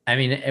Orlando. I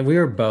mean, and we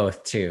were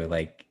both too,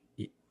 like,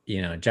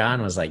 you know,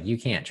 John was like, you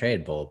can't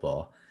trade Bol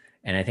Bol.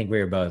 And I think we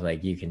were both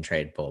like, you can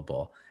trade Bol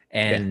Bol.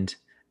 And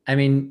I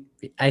mean,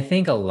 I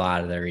think a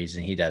lot of the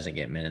reason he doesn't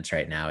get minutes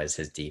right now is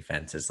his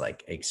defense is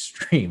like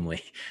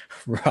extremely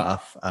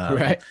rough.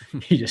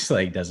 He just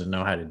like doesn't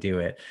know how to do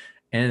it.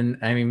 And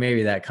I mean,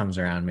 maybe that comes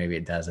around, maybe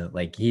it doesn't.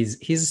 Like he's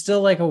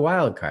still like a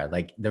wild card.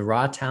 Like the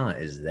raw talent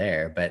is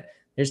there, but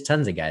there's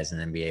tons of guys in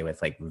the NBA with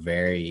like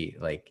very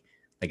like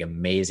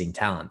amazing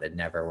talent that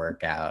never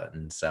work out.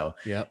 And so,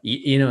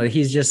 you know,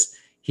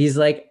 he's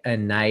like a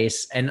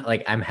nice, and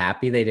like, I'm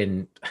happy they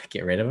didn't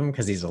get rid of him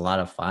because he's a lot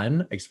of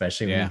fun,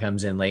 especially when he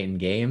comes in late in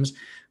games.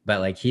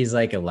 But like, he's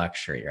like a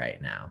luxury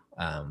right now.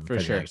 For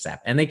sure.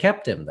 And they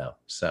kept him though.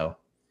 So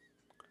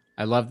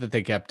I love that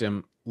they kept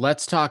him.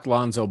 Let's talk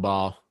Lonzo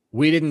Ball.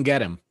 We didn't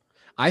get him.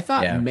 I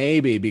thought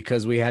maybe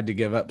because we had to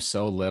give up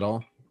so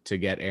little to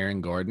get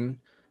Aaron Gordon,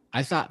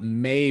 I thought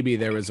maybe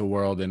there was a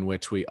world in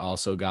which we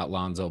also got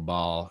Lonzo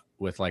Ball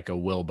with like a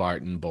Will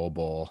Barton, Bol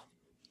Bol,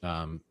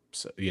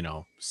 you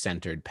know,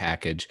 centered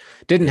package.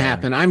 Didn't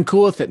happen. I'm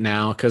cool with it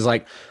now because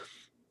like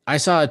I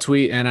saw a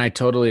tweet and I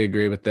totally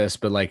agree with this,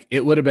 but like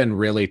it would have been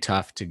really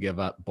tough to give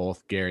up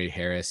both Gary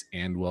Harris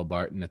and Will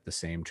Barton at the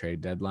same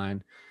trade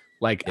deadline.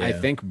 Like I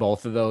think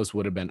both of those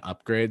would have been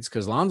upgrades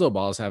because Lonzo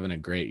Ball is having a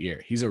great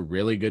year. He's a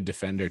really good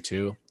defender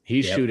too.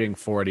 He's shooting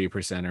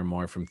 40% or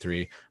more from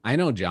three. I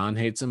know John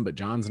hates him, but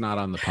John's not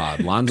on the pod.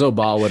 Lonzo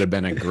Ball would have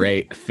been a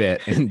great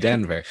fit in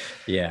Denver.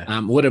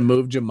 Would have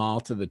moved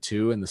Jamal to the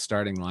 2 in the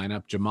starting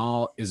lineup.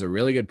 Jamal is a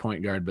really good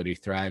point guard, but he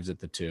thrives at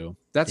the 2.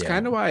 That's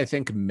kind of why I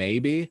think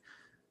maybe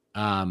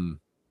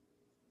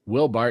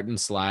Will Barton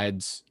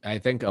slides. I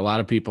think a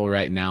lot of people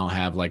right now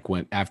have like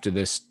after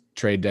this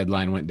trade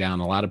deadline went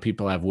down, a lot of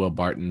people have Will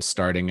Barton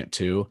starting at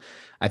 2.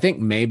 I think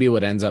maybe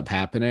what ends up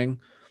happening,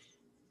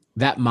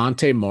 that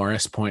Monte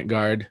Morris point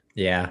guard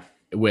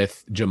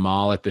with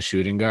Jamal at the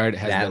shooting guard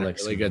has been a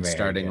really good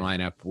starting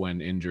lineup when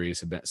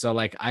injuries have been. So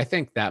like I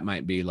think that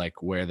might be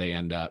like where they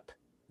end up.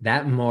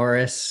 That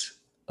Morris,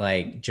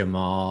 like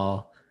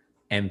Jamal,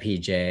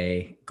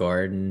 MPJ,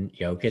 Gordon,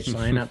 Jokic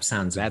lineup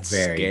sounds very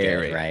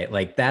scary. Good, right?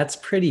 Like that's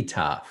pretty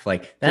tough.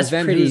 Like that's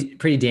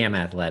pretty damn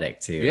athletic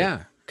too.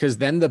 Yeah. Because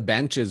then the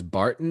bench is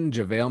Barton,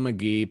 JaVale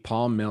McGee,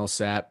 Paul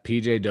Millsap,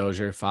 PJ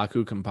Dozier,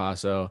 Facu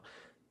Campazzo,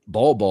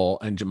 Bol Bol,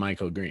 and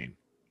JaMychal Green.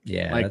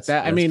 Yeah, like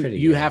that. I mean,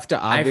 you have to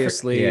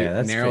obviously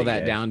narrow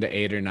that down to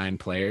 8 or 9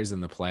 players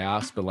in the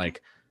playoffs, but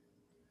like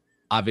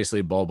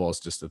obviously Bol Bol's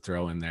just a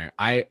throw in there.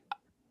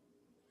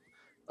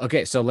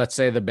 Okay, so let's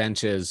say the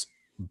bench is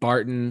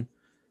Barton,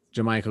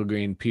 JaMychal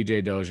Green,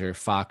 PJ Dozier,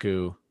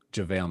 Facu,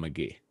 JaVale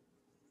McGee.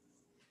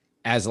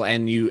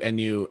 And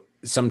you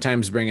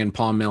sometimes bring in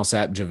Paul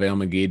Millsap,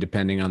 JaVale McGee,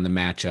 depending on the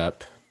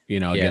matchup. You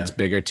know, against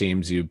bigger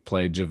teams, you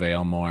play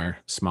JaVale more.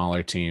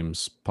 Smaller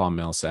teams, Paul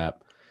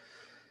Millsap.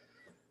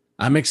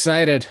 I'm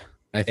excited.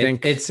 I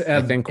think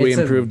we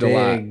improved a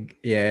lot.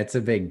 Yeah, it's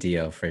a big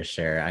deal for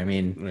sure. I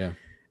mean,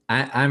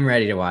 I'm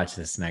ready to watch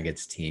this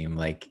Nuggets team.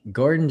 Like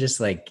Gordon, just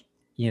like,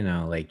 you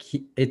know, like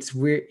it's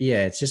weird.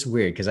 Yeah, it's just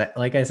weird because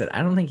like I said,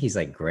 I don't think he's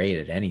like great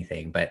at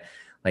anything, but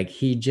like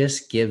he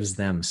just gives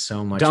them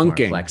so much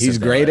dunking. More flexibility. He's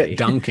great at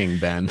dunking,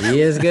 Ben.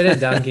 He is good at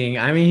dunking.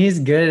 I mean, he's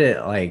good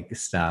at like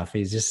stuff.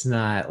 He's just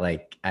not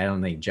like, I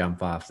don't think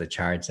jump off the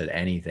charts at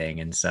anything.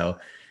 And so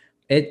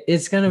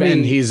it's gonna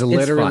be. He's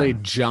literally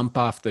jump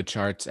off the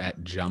charts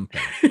at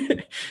jumping.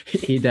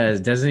 He does.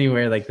 Doesn't he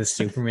wear like the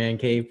Superman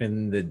cape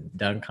in the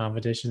dunk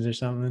competitions or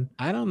something?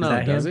 I don't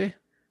know. Does he?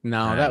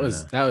 No, that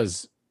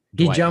was.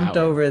 He jumped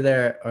over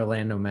their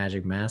Orlando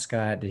Magic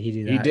mascot. Did he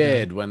do that? He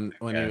did when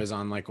he was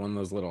on like one of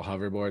those little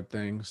hoverboard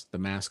things. The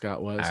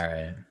mascot was. All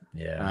right.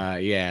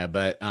 Yeah.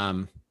 But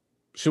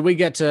should we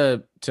get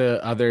to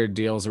other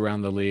deals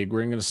around the league?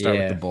 We're going to start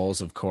with the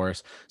Bulls, of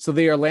course. So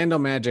the Orlando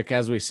Magic,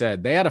 as we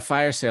said, they had a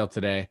fire sale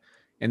today,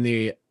 and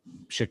the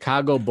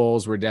Chicago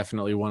Bulls were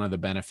definitely one of the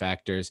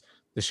benefactors.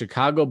 The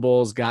Chicago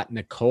Bulls got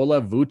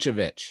Nikola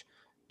Vucevic.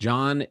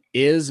 John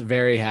is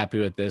very happy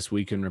with this,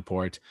 we can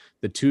report.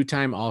 The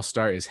two-time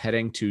All-Star is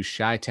heading to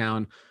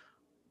Chi-Town.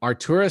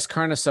 Arturas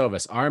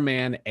Karnisovas, our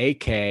man,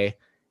 AK,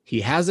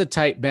 he has a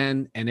tight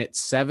bend, and it's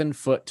 7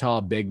 foot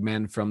tall big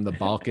men from the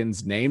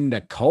Balkans named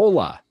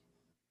Nikola.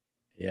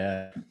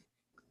 Yeah.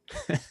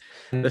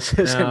 This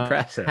is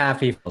impressive.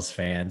 Happy Bulls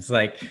fans.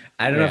 Like,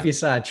 I don't know if you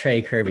saw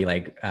Trey Kirby,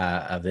 like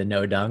of the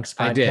No Dunks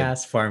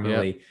podcast,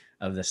 formerly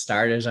of the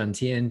Starters on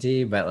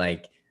TNT, but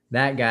like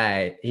that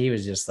guy, he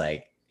was just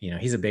like,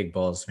 he's a big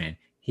Bulls fan.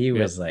 He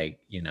was like,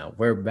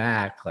 we're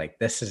back. Like,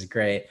 this is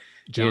great.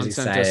 John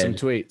sent us some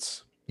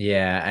tweets.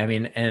 Yeah, I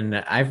mean, and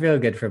I feel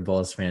good for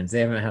Bulls fans. They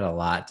haven't had a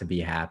lot to be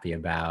happy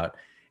about.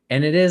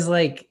 And it is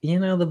like,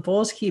 the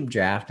Bulls keep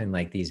drafting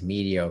like these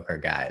mediocre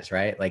guys,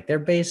 right? Like they're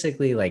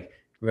basically like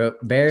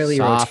barely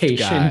soft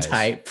rotation guys.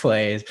 Type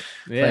players,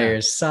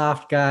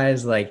 soft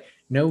guys. Like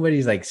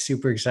nobody's like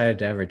super excited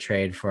to ever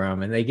trade for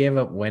him. And they gave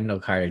up Wendell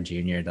Carter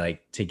Jr.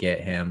 to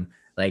get him.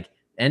 Like,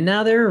 and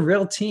now they're a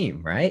real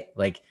team, right?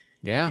 Like,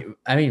 yeah.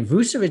 I mean,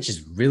 Vucevic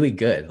is really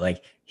good.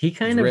 Like he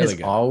kind of has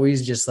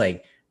always just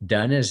like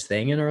done his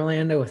thing in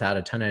Orlando without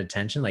a ton of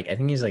attention. Like I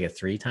think he's like a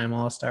 3-time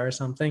All-Star or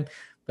something.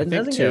 But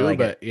doesn't get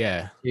like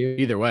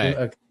either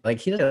way. Like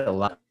he did a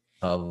lot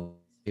of,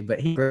 but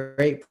he's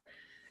great.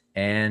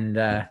 And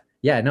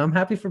I'm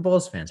happy for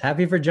Bulls fans.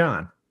 Happy for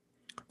John.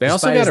 They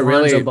also got a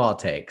really Lonzo Ball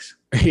takes.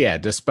 Yeah,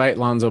 despite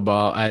Lonzo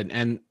Ball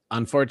and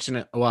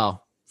fortunate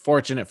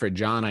for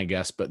John, I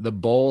guess. But the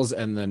Bulls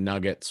and the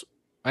Nuggets,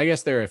 I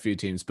guess there are a few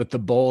teams, but the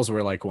Bulls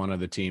were like one of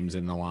the teams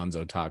in the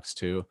Lonzo talks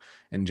too.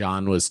 And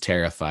John was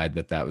terrified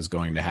that was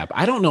going to happen.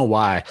 I don't know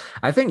why.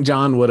 I think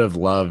John would have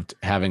loved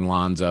having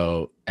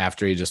Lonzo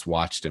after he just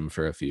watched him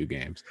for a few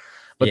games.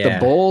 But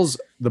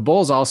the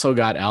Bulls also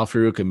got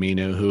Al-Farouq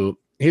Aminu, who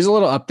he's a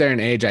little up there in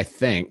age, I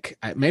think.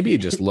 Maybe he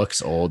just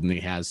looks old, and he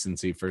has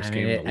since he first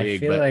came in the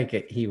league. I feel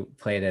like he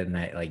played in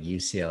that like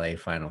UCLA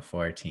Final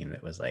Four team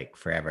that was like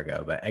forever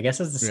ago. But I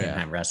guess it's the same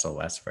time Russell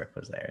Westbrook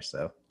was there,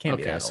 so can't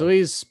be that old. So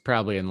he's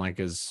probably in like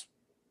his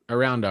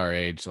around our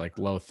age, like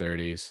low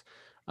 30s.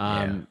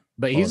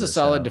 But he's a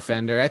solid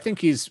defender. I think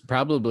he's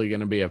probably going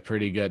to be a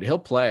pretty good. He'll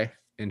play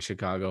in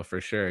Chicago for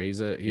sure.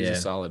 He's a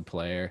solid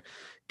player.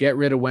 Get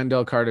rid of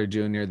Wendell Carter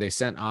Jr. They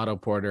sent Otto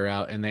Porter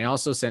out, and they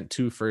also sent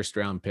 2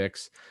 first-round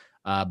picks,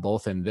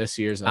 both in this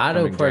year's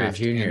Otto Porter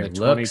Jr.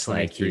 looks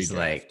like he's draft.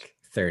 Like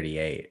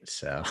 38.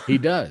 So he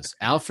does.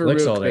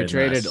 Al-Farouq, they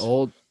traded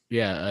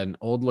an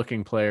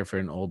old-looking player for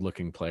an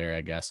old-looking player,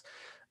 I guess.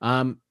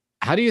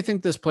 How do you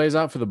think this plays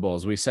out for the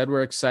Bulls? We said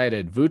we're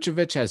excited.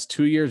 Vucevic has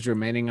 2 years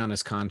remaining on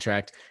his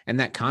contract, and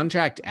that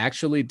contract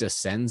actually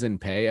descends in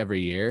pay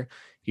every year.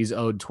 He's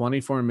owed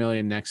 $24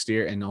 million next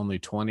year and only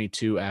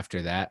 $22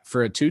 after that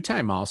for a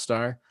 2-time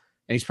All-Star. And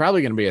he's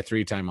probably going to be a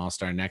 3-time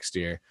All-Star next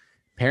year.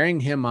 Pairing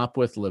him up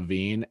with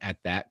LaVine at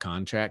that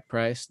contract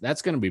price,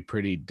 that's going to be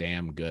pretty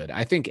damn good.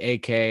 I think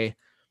AK,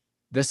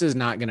 this is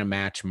not going to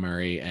match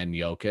Murray and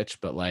Jokic,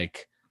 but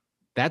like,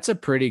 that's a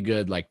pretty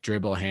good like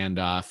dribble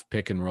handoff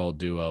pick and roll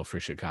duo for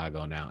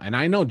Chicago now. And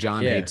I know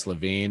John hates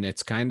LaVine.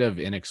 It's kind of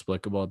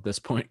inexplicable at this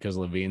point because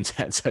LaVine's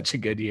had such a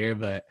good year,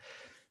 but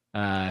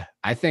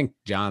I think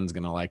John's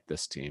going to like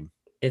this team.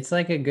 It's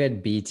like a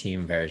good B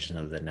team version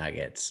of the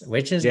Nuggets,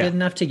 which is good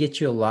enough to get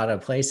you a lot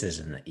of places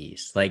in the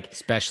East. Like,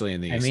 especially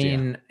in the East.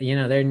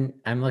 I mean,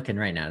 I'm looking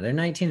right now, they're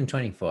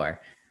 19-24,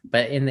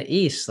 but in the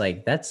East,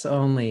 like that's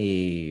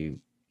only,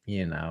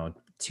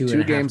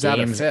 2 games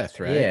out of 5th,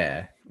 right?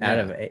 Yeah. Out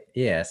of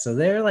 8, so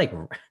they're like,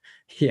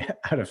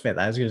 out of 5th.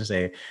 I was gonna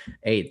say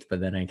 8th,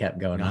 but then I kept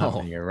going up,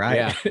 and you're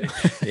right.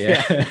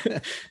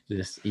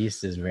 This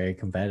East is very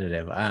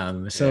competitive.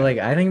 Like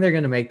I think they're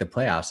gonna make the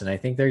playoffs, and I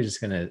think they're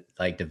just gonna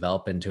like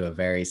develop into a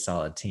very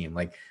solid team.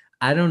 Like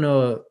I don't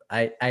know,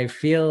 I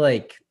feel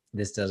like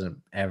this doesn't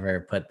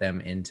ever put them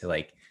into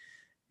like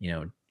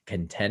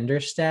contender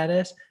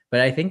status,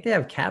 but I think they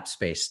have cap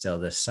space still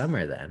this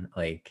summer. Then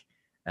like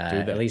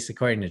at least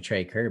according to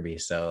Trey Kirby,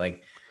 so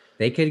like.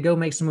 They could go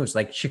make some moves.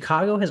 Like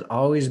Chicago has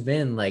always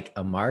been like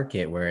a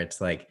market where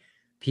it's like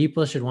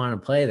people should want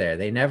to play there.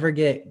 They never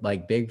get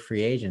like big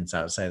free agents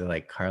outside of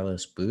like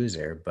Carlos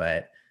Boozer,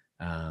 but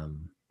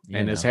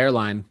his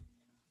hairline.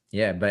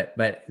 Yeah, but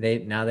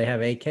they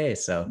have AK,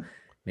 so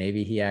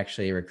maybe he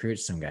actually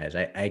recruits some guys.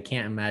 I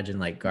can't imagine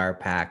like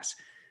Garpax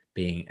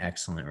being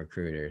excellent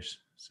recruiters.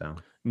 So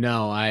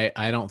no,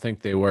 I don't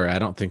think they were. I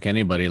don't think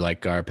anybody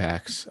liked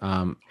Garpax.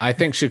 I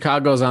think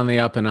Chicago's on the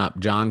up and up.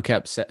 John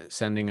kept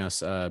sending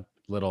us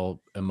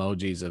little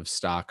emojis of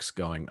stocks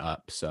going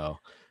up. So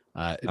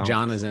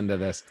John is into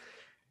this.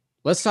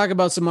 Let's talk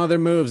about some other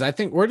moves. I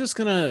think we're just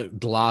going to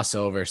gloss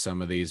over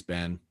some of these,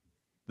 Ben.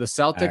 The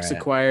Celtics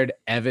acquired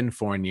Evan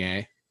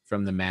Fournier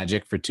from the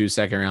Magic for 2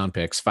 second-round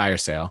picks, fire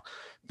sale.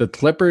 The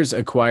Clippers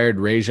acquired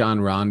Rajon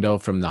Rondo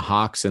from the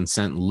Hawks and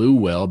sent Lou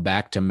Will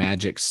back to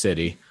Magic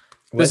City.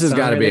 This has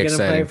got to be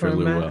exciting for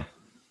Lou Will.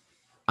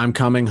 I'm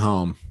Coming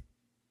Home.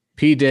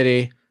 P.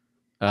 Diddy,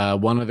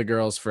 one of the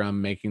girls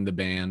from Making the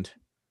Band,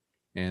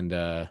 and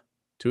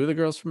two of the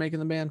girls from Making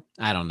the Band.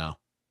 I don't know.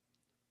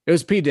 It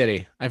was P.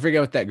 Diddy. I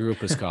forget what that group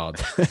was called.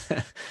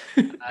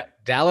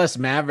 Dallas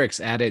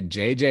Mavericks added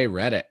JJ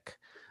Redick.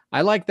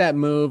 I like that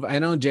move. I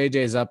know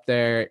JJ's up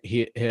there.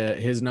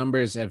 His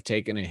numbers have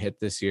taken a hit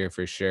this year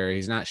for sure.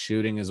 He's not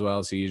shooting as well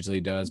as he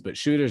usually does, but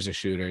shooters are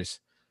shooters.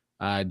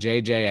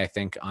 JJ, I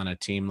think on a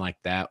team like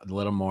that, a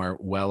little more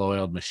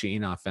well-oiled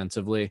machine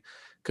offensively,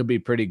 could be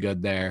pretty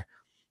good there.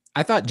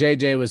 I thought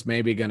JJ was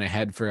maybe going to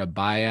head for a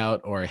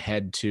buyout or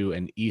head to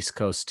an East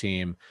Coast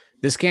team.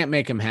 This can't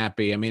make him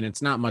happy. I mean,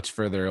 it's not much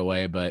further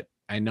away, but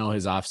I know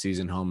his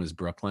off-season home is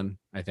Brooklyn.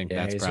 I think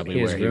that's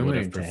probably where he would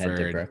have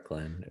preferred. To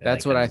Brooklyn,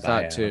 that's what I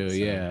thought too. So.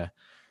 Yeah.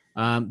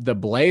 The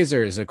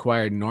Blazers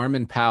acquired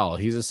Norman Powell.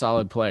 He's a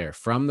solid player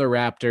from the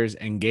Raptors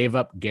and gave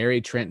up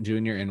Gary Trent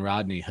Jr. and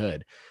Rodney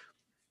Hood.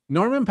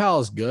 Norman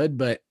Powell's good,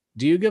 but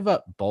do you give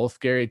up both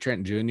Gary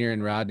Trent Jr.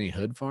 and Rodney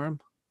Hood for him?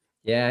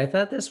 Yeah, I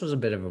thought this was a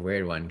bit of a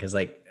weird one because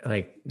like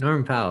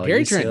Norman Powell,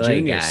 Gary Trent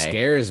Jr.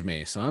 scares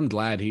me, so I'm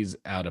glad he's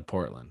out of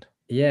Portland.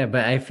 Yeah,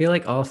 but I feel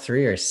like all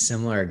three are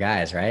similar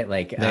guys, right?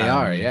 Like they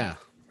are, yeah.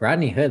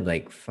 Rodney Hood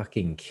like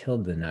fucking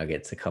killed the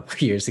Nuggets a couple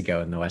of years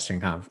ago in the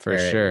Western Conference for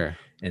sure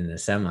in the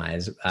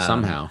semis.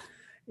 Somehow,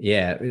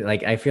 yeah,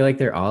 like I feel like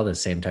they're all the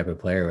same type of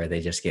player where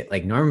they just get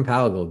like Norman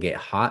Powell will get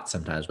hot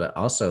sometimes, but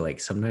also like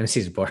sometimes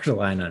he's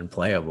borderline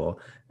unplayable.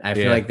 I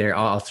feel like they're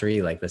all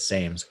three like the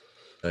same, so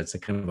it's a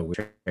kind of a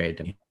weird trade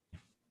to me.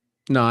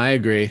 No, I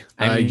agree.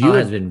 Powell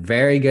has been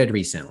very good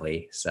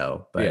recently,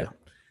 so but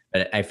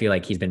I feel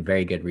like he's been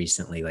very good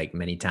recently, like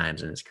many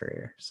times in his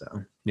career. So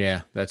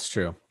yeah, that's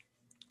true.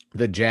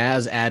 The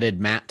Jazz added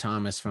Matt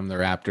Thomas from the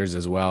Raptors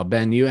as well.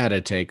 Ben, you had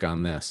a take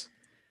on this.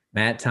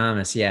 Matt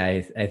Thomas,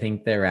 yeah, I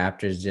think the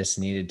Raptors just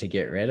needed to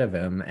get rid of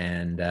him,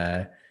 and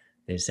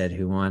they said,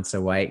 "Who wants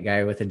a white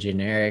guy with a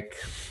generic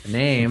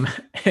name?"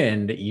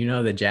 And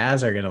the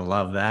Jazz are gonna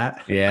love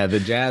that. Yeah, the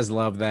Jazz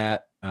love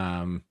that.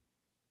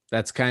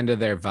 That's kind of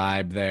their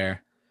vibe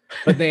there.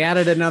 But they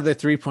added another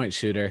 3-point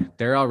shooter.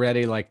 They're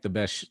already like the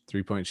best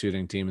 3-point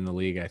shooting team in the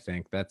league, I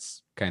think.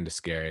 That's kind of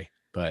scary.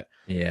 But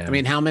yeah, I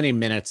mean, how many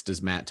minutes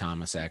does Matt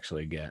Thomas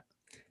actually get?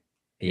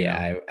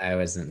 Yeah, I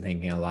wasn't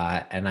thinking a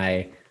lot. And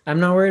I'm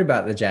not worried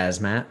about the Jazz,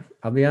 Matt.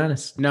 I'll be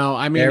honest. No,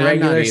 I mean, they're a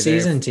regular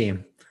season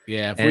team.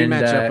 Yeah, if we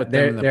match up with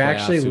them in the they're playoffs,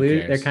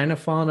 actually they're kind of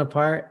falling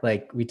apart.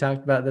 Like we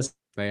talked about this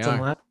on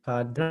the last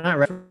pod. They're not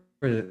ready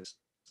for this.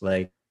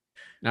 Like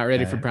not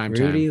ready for prime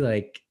Rudy, time.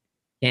 Like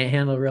can't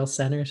handle real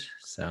centers.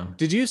 So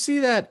did you see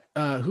that?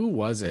 Who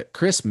was it?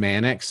 Chris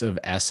Mannix of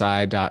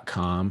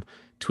SI.com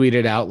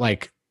tweeted out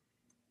like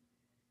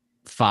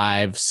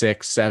 5,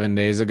 6, 7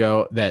 days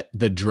ago that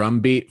the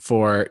drum beat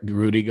for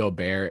Rudy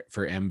Gobert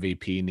for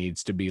MVP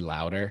needs to be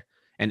louder.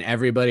 And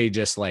everybody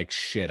just like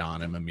shit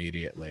on him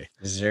immediately.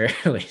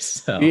 Really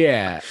so.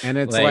 Yeah. And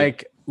it's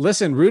like,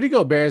 listen, Rudy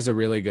Gobert is a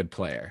really good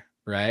player,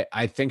 right?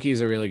 I think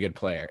he's a really good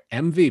player.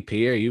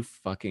 MVP, are you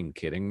fucking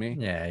kidding me?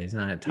 Yeah, he's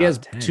not a top 10. He has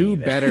 10 two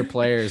either. better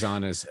players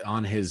on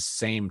his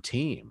same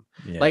team.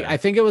 Yeah. Like, I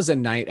think it was a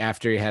night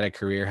after he had a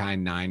career high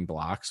 9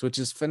 blocks, which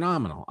is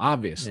phenomenal,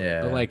 obviously.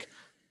 Yeah. But like,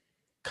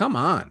 come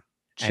on.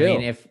 Chill. I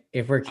mean,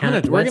 if we're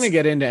we're gonna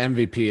get into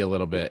MVP a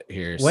little bit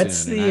here. What's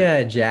soon,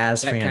 the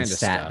Jazz fan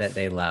stat that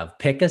they love?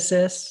 Pick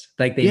assists,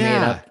 like they made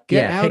up.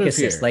 Get out pick of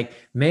assists. Here. Like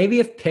maybe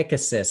if pick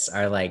assists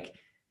are like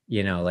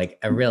like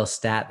a real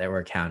stat that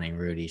we're counting,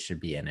 Rudy should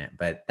be in it.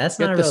 But that's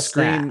not a real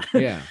screen.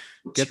 stat. Yeah,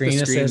 get the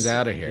screens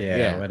out of here.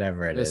 Yeah,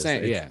 whatever it is.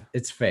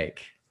 It's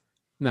fake.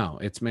 No,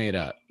 it's made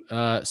up.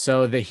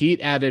 So the Heat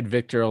added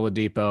Victor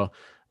Oladipo.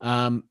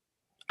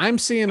 I'm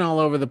seeing all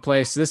over the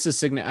place. This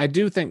is I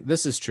do think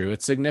this is true.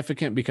 It's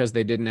significant because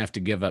they didn't have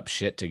to give up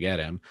shit to get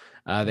him.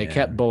 They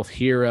kept both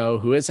Hero,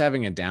 who is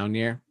having a down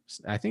year.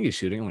 I think he's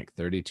shooting like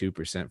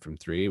 32% from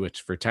 3,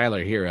 which for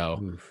Tyler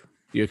Hero,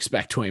 you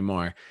expect way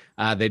more.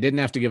 They didn't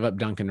have to give up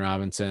Duncan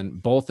Robinson.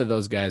 Both of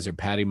those guys are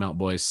Patty Melt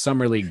boys,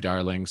 Summer League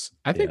darlings.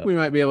 I think we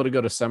might be able to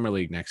go to Summer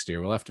League next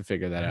year. We'll have to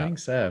figure that out. I think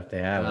so, if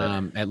they have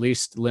it. At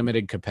least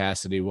limited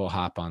capacity. We'll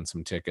hop on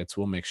some tickets.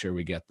 We'll make sure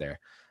we get there.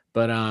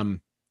 But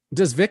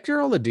does Victor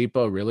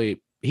Oladipo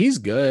really? He's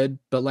good,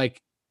 but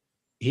like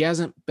he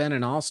hasn't been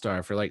an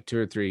all-star for like 2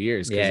 or 3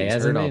 years. Yeah, he he's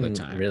hasn't hurt all been the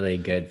time. Really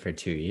good for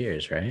 2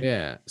 years, right?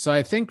 Yeah. So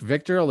I think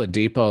Victor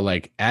Oladipo,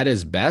 like at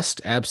his best,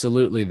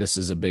 absolutely, this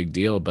is a big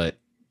deal. But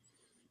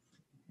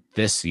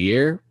this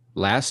year,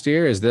 last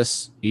year, is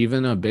this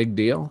even a big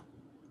deal?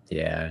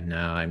 Yeah. No,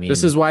 I mean,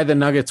 this is why the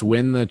Nuggets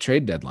win the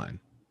trade deadline.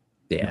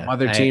 Yeah. No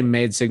other team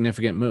made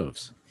significant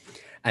moves.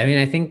 I mean,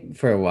 I think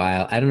for a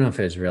while, I don't know if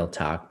it was real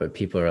talk, but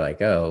people were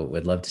like, "Oh,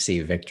 would love to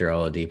see Victor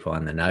Oladipo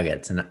on the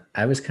Nuggets," and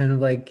I was kind of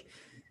like,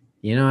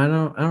 I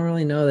don't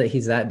really know that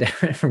he's that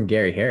different from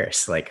Gary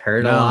Harris. Like,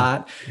 hurt a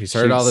lot. He's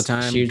hurt all the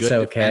time. Shoots good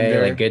okay,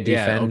 defender. like good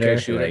defender.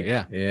 Okay shooter.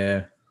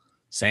 Yeah.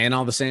 Saying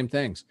all the same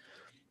things.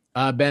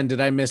 Ben, did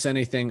I miss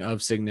anything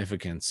of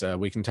significance?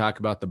 We can talk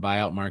about the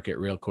buyout market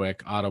real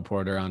quick. Otto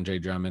Porter, Andre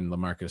Drummond,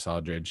 LaMarcus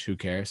Aldridge. Who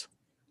cares?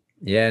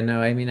 Yeah,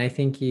 no, I mean, I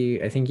think you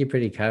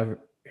pretty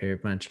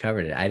much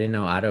covered it. I didn't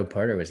know Otto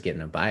Porter was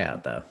getting a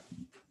buyout though.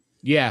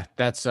 Yeah,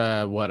 that's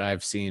what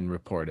I've seen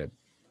reported.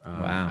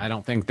 Wow.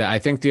 I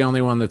think the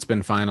only one that's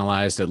been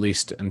finalized, at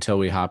least until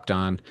we hopped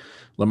on,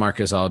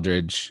 LaMarcus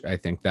Aldridge, I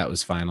think that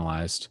was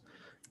finalized.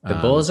 The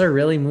Bulls are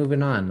really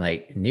moving on,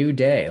 like new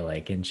day,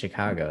 like in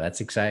Chicago. That's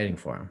exciting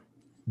for him.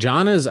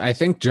 I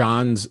think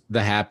John's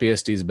the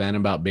happiest he's been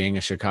about being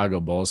a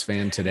Chicago Bulls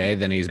fan today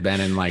than he's been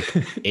in like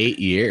 8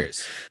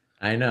 years.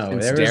 I know.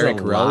 Since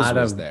Derrick Rose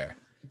was there.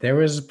 There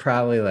was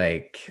probably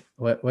like,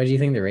 what do you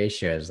think the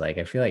ratio is like?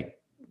 I feel like,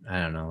 I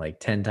don't know, like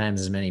 10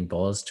 times as many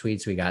Bulls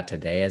tweets we got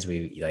today as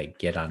we like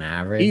get on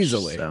average.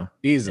 Easily.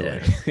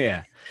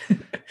 Yeah.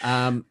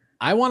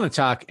 I want to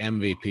talk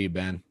MVP,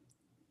 Ben.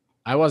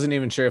 I wasn't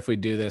even sure if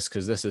we'd do this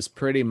because this is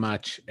pretty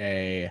much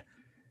a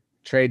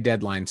trade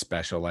deadline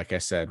special, like I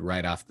said,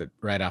 right off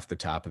the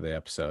top of the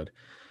episode.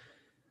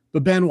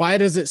 But Ben, why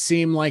does it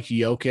seem like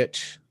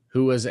Jokic,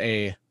 who was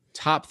a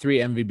top 3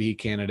 MVP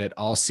candidate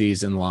all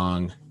season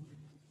long,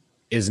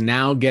 is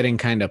now getting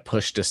kind of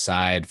pushed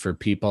aside for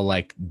people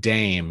like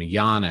Dame,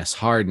 Giannis,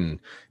 Harden?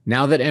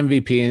 Now that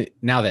Embiid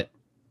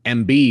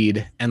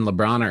and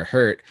LeBron are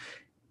hurt,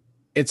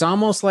 it's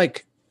almost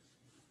like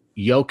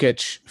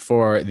Jokic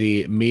for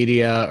the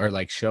media or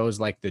like shows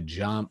like The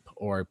Jump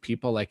or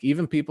people like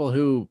even people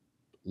who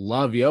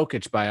love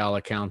Jokic by all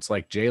accounts,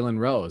 like Jalen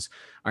Rose,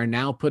 are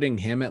now putting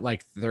him at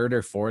like 3rd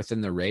or 4th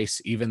in the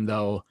race, even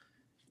though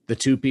the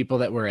 2 people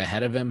that were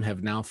ahead of him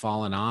have now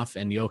fallen off,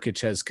 and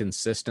Jokic has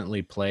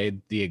consistently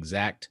played the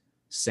exact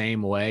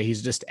same way.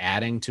 He's just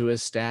adding to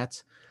his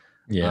stats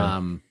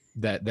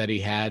that he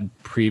had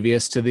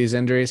previous to these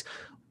injuries.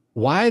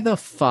 Why the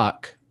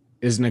fuck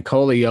is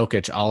Nikola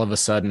Jokic all of a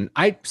sudden?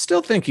 I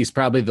still think he's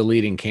probably the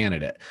leading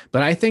candidate,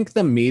 but I think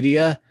the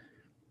media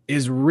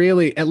is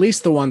really, at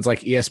least the ones like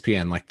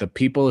ESPN, like the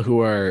people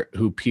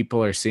who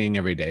people are seeing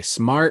every day,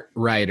 smart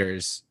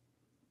writers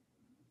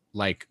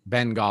like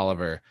Ben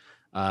Golliver,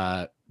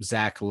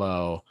 Zach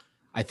Lowe,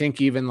 I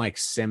think even like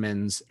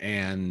Simmons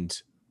and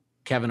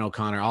Kevin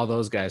O'Connor, all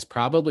those guys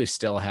probably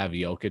still have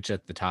Jokic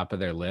at the top of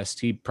their list.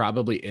 He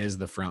probably is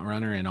the front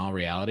runner in all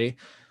reality.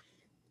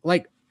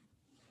 Like,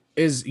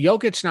 is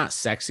Jokic not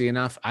sexy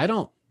enough? I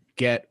don't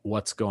get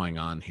what's going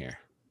on here.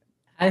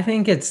 I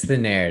think it's the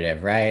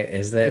narrative, right?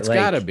 Is that it's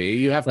gotta be,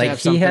 you have to have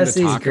something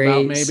to talk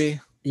about maybe.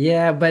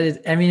 Yeah,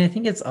 but I mean, I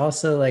think it's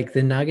also like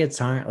the Nuggets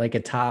aren't like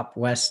a top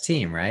West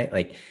team, right?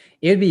 Like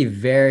it would be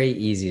very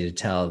easy to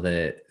tell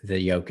the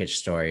Jokic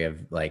story of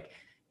like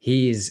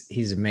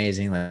he's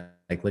amazing.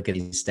 Like look at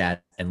these stats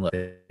and look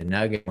at the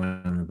Nuggets.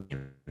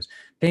 I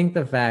think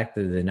the fact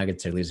that the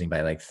Nuggets are losing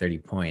by like 30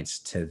 points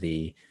to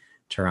the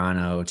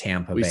Toronto,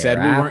 Tampa Bay. We said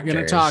Raptors. We weren't going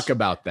to talk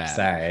about that.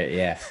 Sorry.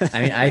 Yeah.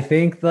 I mean, I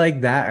think like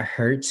that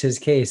hurts his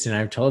case. And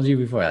I've told you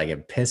before, like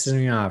it pisses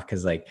me off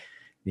because like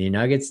the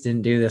Nuggets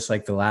didn't do this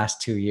like the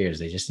last 2 years.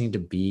 They just need to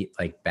beat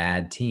like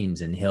bad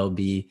teams and he'll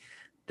be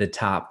the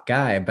top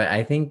guy. But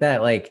I think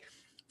that like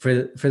for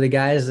the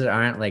guys that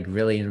aren't like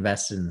really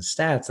invested in the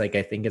stats, like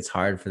I think it's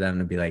hard for them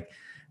to be like,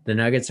 the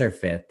Nuggets are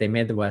 5th. They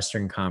made the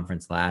Western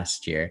Conference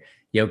last year.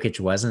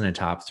 Jokic wasn't a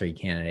top 3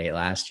 candidate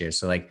last year.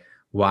 So like,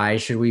 why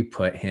should we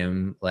put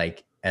him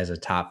like as a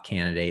top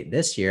candidate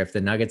this year if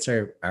the Nuggets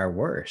are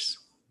worse?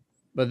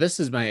 But this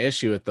is my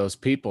issue with those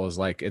people is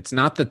like, it's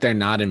not that they're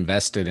not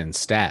invested in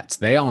stats.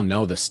 They all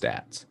know the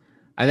stats.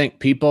 I think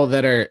people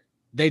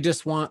they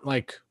just want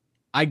like,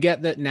 I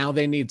get that now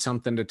they need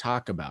something to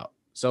talk about.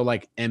 So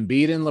like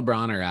Embiid and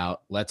LeBron are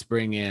out. Let's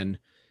bring in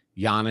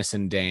Giannis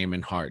and Dame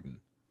and Harden.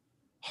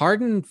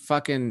 Harden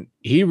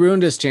he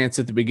ruined his chance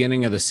at the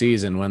beginning of the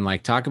season when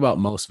like talk about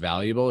most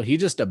valuable. He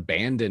just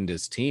abandoned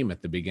his team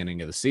at the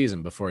beginning of the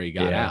season before he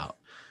got out.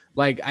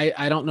 Like,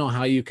 I don't know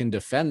how you can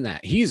defend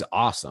that. He's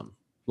awesome.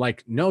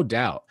 Like, no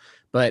doubt.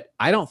 But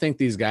I don't think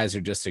these guys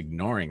are just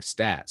ignoring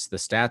stats. The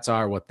stats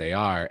are what they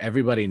are.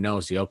 Everybody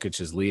knows Jokic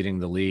is leading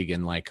the league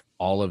in like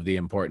all of the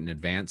important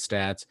advanced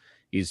stats.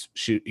 He's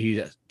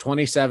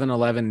 27,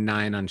 11,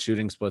 9 on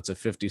shooting splits of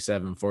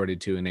 57,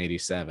 42, and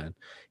 87.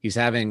 He's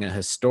having a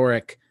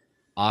historic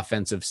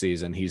offensive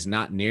season. He's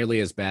not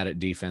nearly as bad at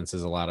defense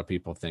as a lot of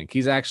people think.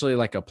 He's actually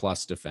like a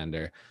plus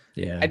defender.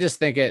 Yeah. I just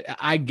think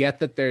I get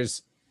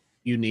that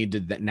you need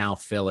to now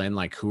fill in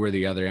like who are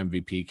the other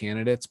MVP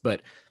candidates,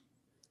 but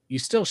you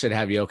still should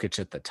have Jokic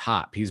at the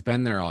top. He's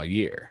been there all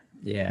year.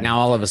 Yeah. Now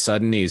all of a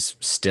sudden he's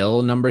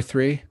still number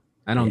 3.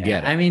 I don't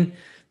get it. I mean,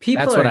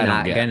 people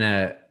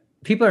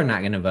are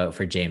not gonna vote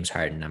for James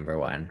Harden number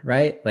 1,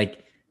 right?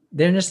 Like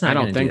they're just not. I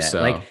don't think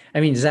so. Like, I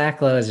mean, Zach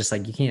Lowe is just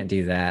like, you can't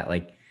do that.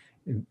 Like,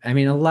 I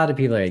mean, a lot of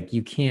people are like,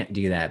 you can't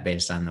do that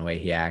based on the way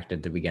he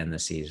acted to begin the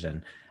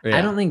season. Yeah.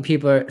 I don't think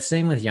people are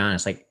same with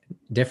Giannis, like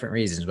different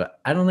reasons, but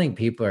I don't think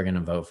people are gonna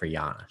vote for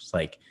Giannis.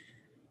 Like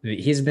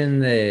he's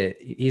been the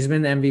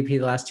MVP the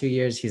last 2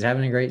 years. He's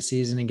having a great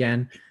season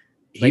again.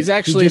 He's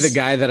actually the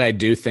guy that I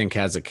do think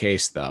has a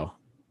case though.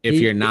 if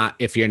you're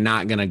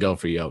not gonna go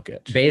for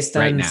Jokic based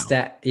right on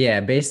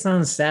now. based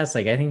on stats,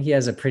 like I think he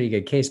has a pretty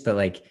good case, but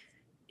like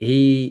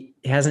he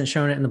hasn't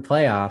shown it in the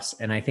playoffs,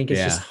 and I think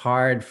it's just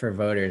hard for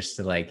voters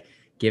to like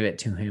give it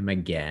to him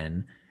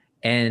again.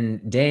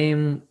 And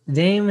Dame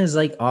is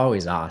like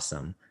always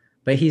awesome,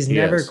 but he's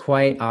never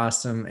quite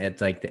awesome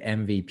at like the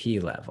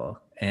MVP level.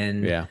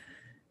 And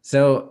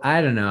so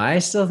I don't know. I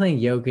still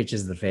think Jokic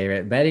is the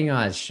favorite. Betting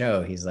odds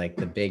show he's like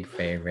the big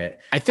favorite.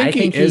 I think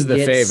he is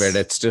the favorite.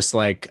 It's just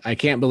like I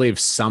can't believe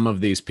some of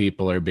these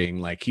people are being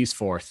like he's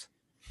fourth.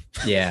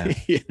 Yeah.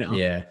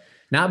 Yeah.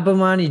 Not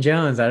Bomani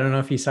Jones. I don't know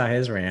if you saw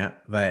his rant,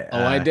 but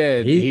I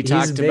did.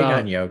 He's big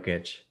on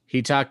Jokic.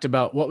 He talked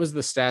about what was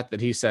the stat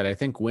that he said? I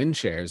think win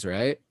shares,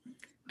 right?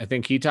 I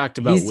think he talked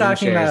about. He's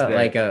talking about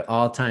like an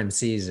all-time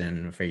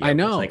season for Jokic. I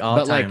know, like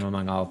all-time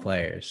among all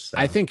players. So.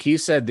 I think he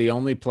said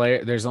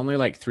there's only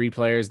like 3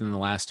 players in the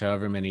last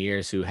however many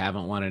years who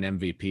haven't won an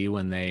MVP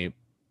when they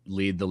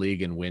lead the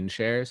league in win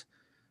shares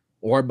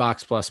or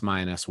box plus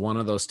minus, one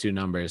of those 2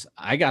 numbers.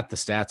 I got the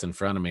stats in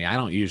front of me. I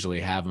don't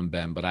usually have them,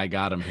 Ben, but I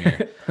got them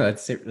here.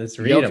 let's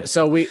read them.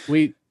 So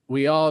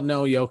we all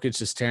know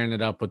Jokic is tearing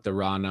it up with the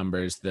raw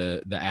numbers,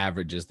 the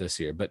averages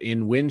this year, but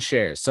in win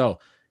shares. So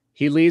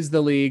he leads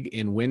the league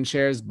in win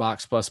shares,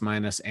 box plus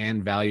minus,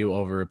 and value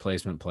over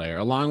replacement player,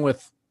 along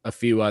with a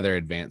few other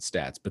advanced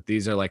stats, but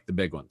these are like the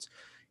big ones.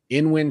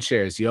 In win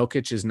shares,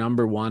 Jokic is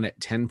number 1 at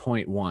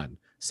 10.1.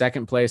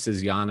 Second place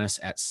is Giannis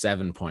at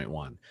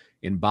 7.1.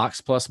 In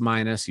box plus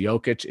minus,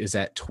 Jokic is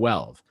at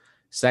 12.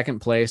 Second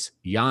place,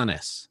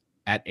 Giannis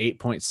at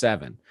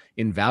 8.7.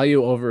 In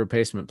value over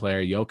replacement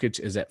player, Jokic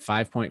is at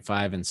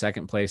 5.5. And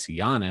second place,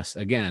 Giannis,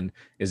 again,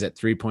 is at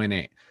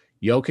 3.8.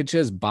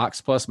 Jokic's box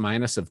plus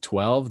minus of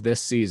 12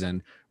 this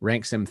season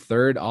ranks him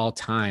 3rd all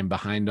time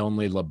behind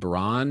only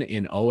LeBron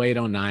in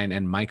 08-09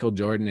 and Michael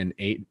Jordan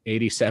in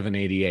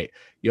 87-88.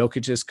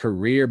 Jokic's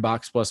career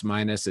box plus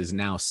minus is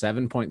now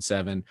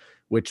 7.7,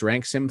 which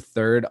ranks him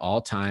 3rd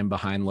all time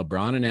behind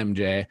LeBron and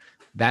MJ.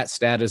 That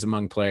stat is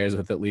among players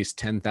with at least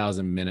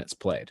 10,000 minutes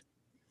played.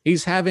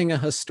 He's having a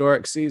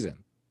historic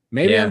season.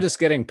 Maybe I'm just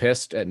getting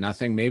pissed at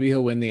nothing. Maybe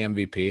he'll win the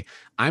MVP.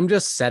 I'm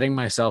just setting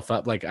myself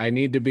up. Like I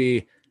need to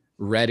be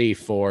ready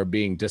for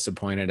being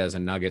disappointed as a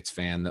Nuggets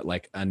fan that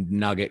like a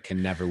Nugget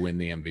can never win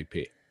the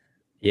MVP.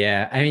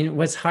 Yeah. I mean,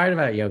 what's hard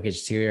about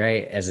Jokic too,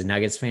 right? As a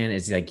Nuggets fan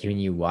is like when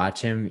you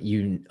watch him,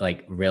 you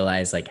like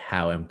realize like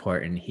how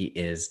important he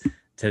is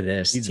to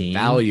this team. He's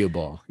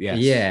valuable. Yes.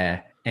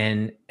 Yeah.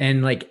 And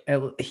like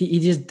he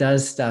just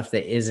does stuff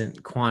that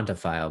isn't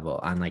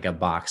quantifiable on like a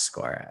box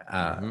score,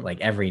 like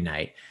every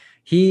night.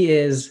 He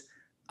is,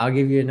 I'll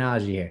give you an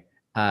analogy here.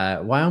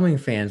 Wyoming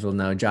fans will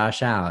know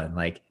Josh Allen.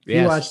 Like if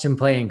you watched him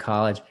play in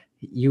college,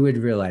 you would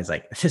realize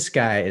like this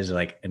guy is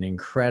like an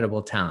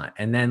incredible talent.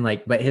 And then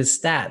like, but his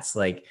stats,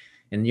 like,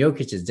 and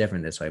Jokic is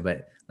different this way,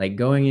 but like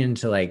going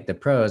into like the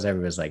pros,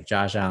 everybody's like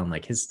Josh Allen,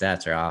 like his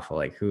stats are awful.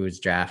 Like who's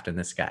drafting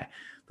this guy?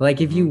 But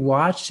like if you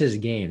watched his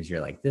games,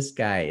 you're like, this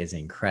guy is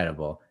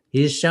incredible.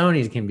 He's shown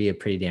he can be a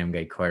pretty damn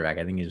good quarterback.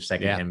 I think he's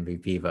second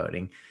MVP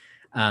voting.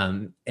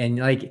 And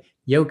like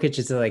Jokic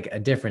is like a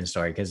different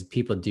story because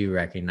people do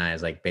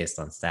recognize like based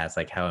on stats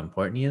like how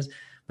important he is,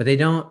 but they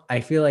don't. I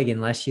feel like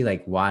unless you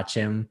like watch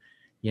him,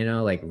 you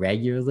know, like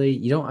regularly,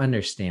 you don't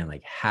understand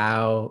like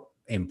how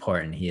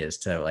important he is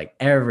to like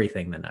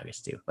everything the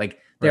Nuggets do. Like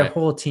their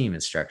whole team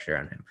is structured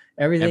on him.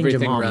 Everything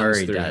Jamal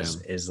Murray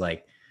does is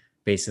like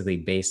basically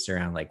based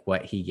around like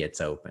what he gets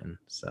open.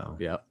 So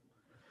yeah,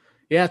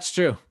 it's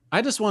true.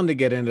 I just wanted to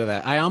get into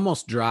that. I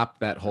almost dropped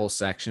that whole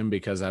section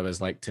because I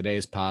was like,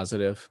 today's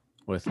positive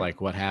with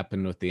like what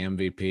happened with the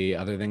MVP,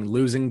 other than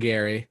losing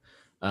Gary.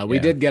 We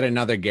did get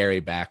another Gary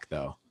back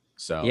though.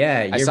 So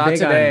yeah, you're I saw big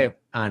today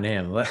on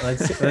him.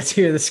 Let's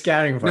hear the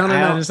scouting report. No,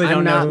 I honestly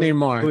don't know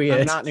anymore.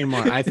 I'm not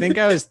anymore. I think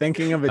I was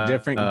thinking of a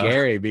different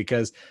Gary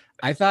because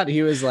I thought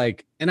he was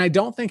like, and I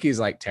don't think he's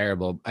like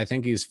terrible. I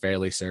think he's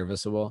fairly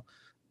serviceable.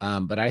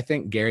 But I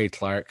think Gary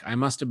Clark, I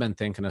must have been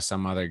thinking of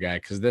some other guy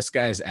because this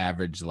guy's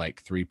averaged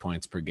like 3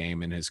 points per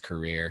game in his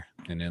career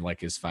and in like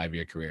his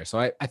 5-year career. So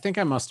I think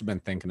I must have been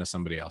thinking of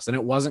somebody else. And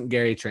it wasn't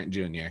Gary Trent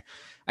Jr.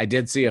 I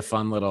did see a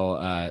fun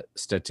little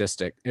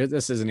statistic.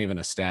 This isn't even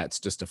a stat. It's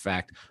just a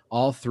fact.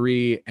 All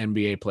 3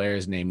 NBA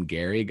players named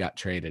Gary got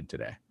traded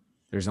today.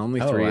 There's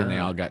only 3 and they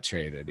all got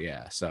traded.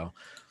 Yeah. So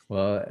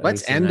well,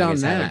 let's end on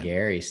that.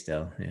 Gary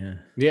still.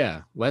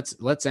 Yeah.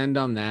 Let's end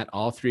on that.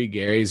 All 3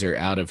 Garys are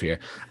out of here.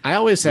 I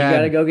always you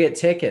gotta go get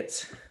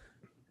tickets.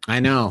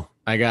 I know.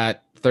 I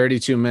got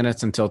 32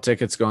 minutes until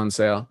tickets go on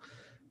sale.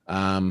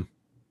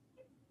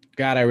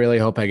 God, I really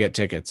hope I get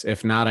tickets.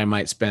 If not, I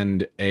might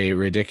spend a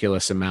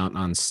ridiculous amount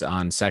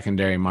on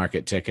secondary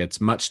market tickets,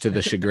 much to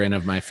the chagrin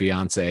of my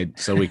fiance,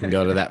 so we can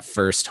go to that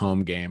first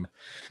home game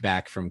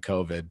back from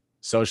COVID.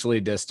 Socially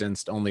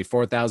distanced, only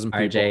 4,000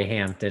 people. RJ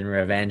Hampton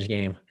revenge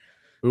game.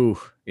 Ooh,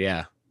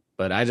 yeah.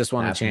 But I just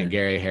want to chant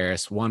Gary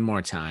Harris one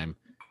more time.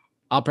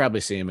 I'll probably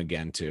see him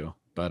again too.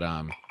 But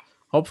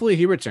hopefully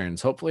he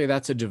returns. Hopefully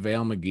that's a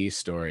JaVale McGee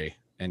story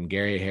and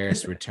Gary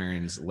Harris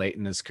returns late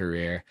in his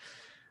career.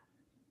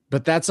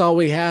 But that's all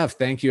we have.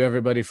 Thank you,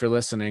 everybody, for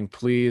listening.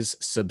 Please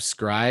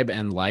subscribe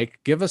and like.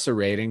 Give us a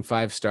rating.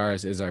 5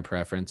 stars is our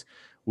preference.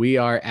 We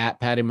are at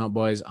Patty Melt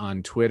Boys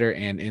on Twitter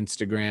and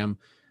Instagram.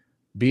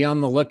 Be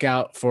on the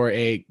lookout for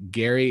a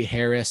Gary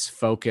Harris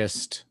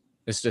focused.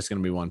 It's just going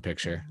to be one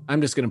picture.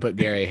 I'm just going to put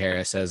Gary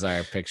Harris as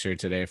our picture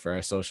today for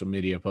our social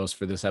media post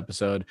for this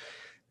episode.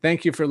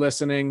 Thank you for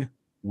listening.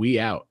 We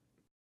out.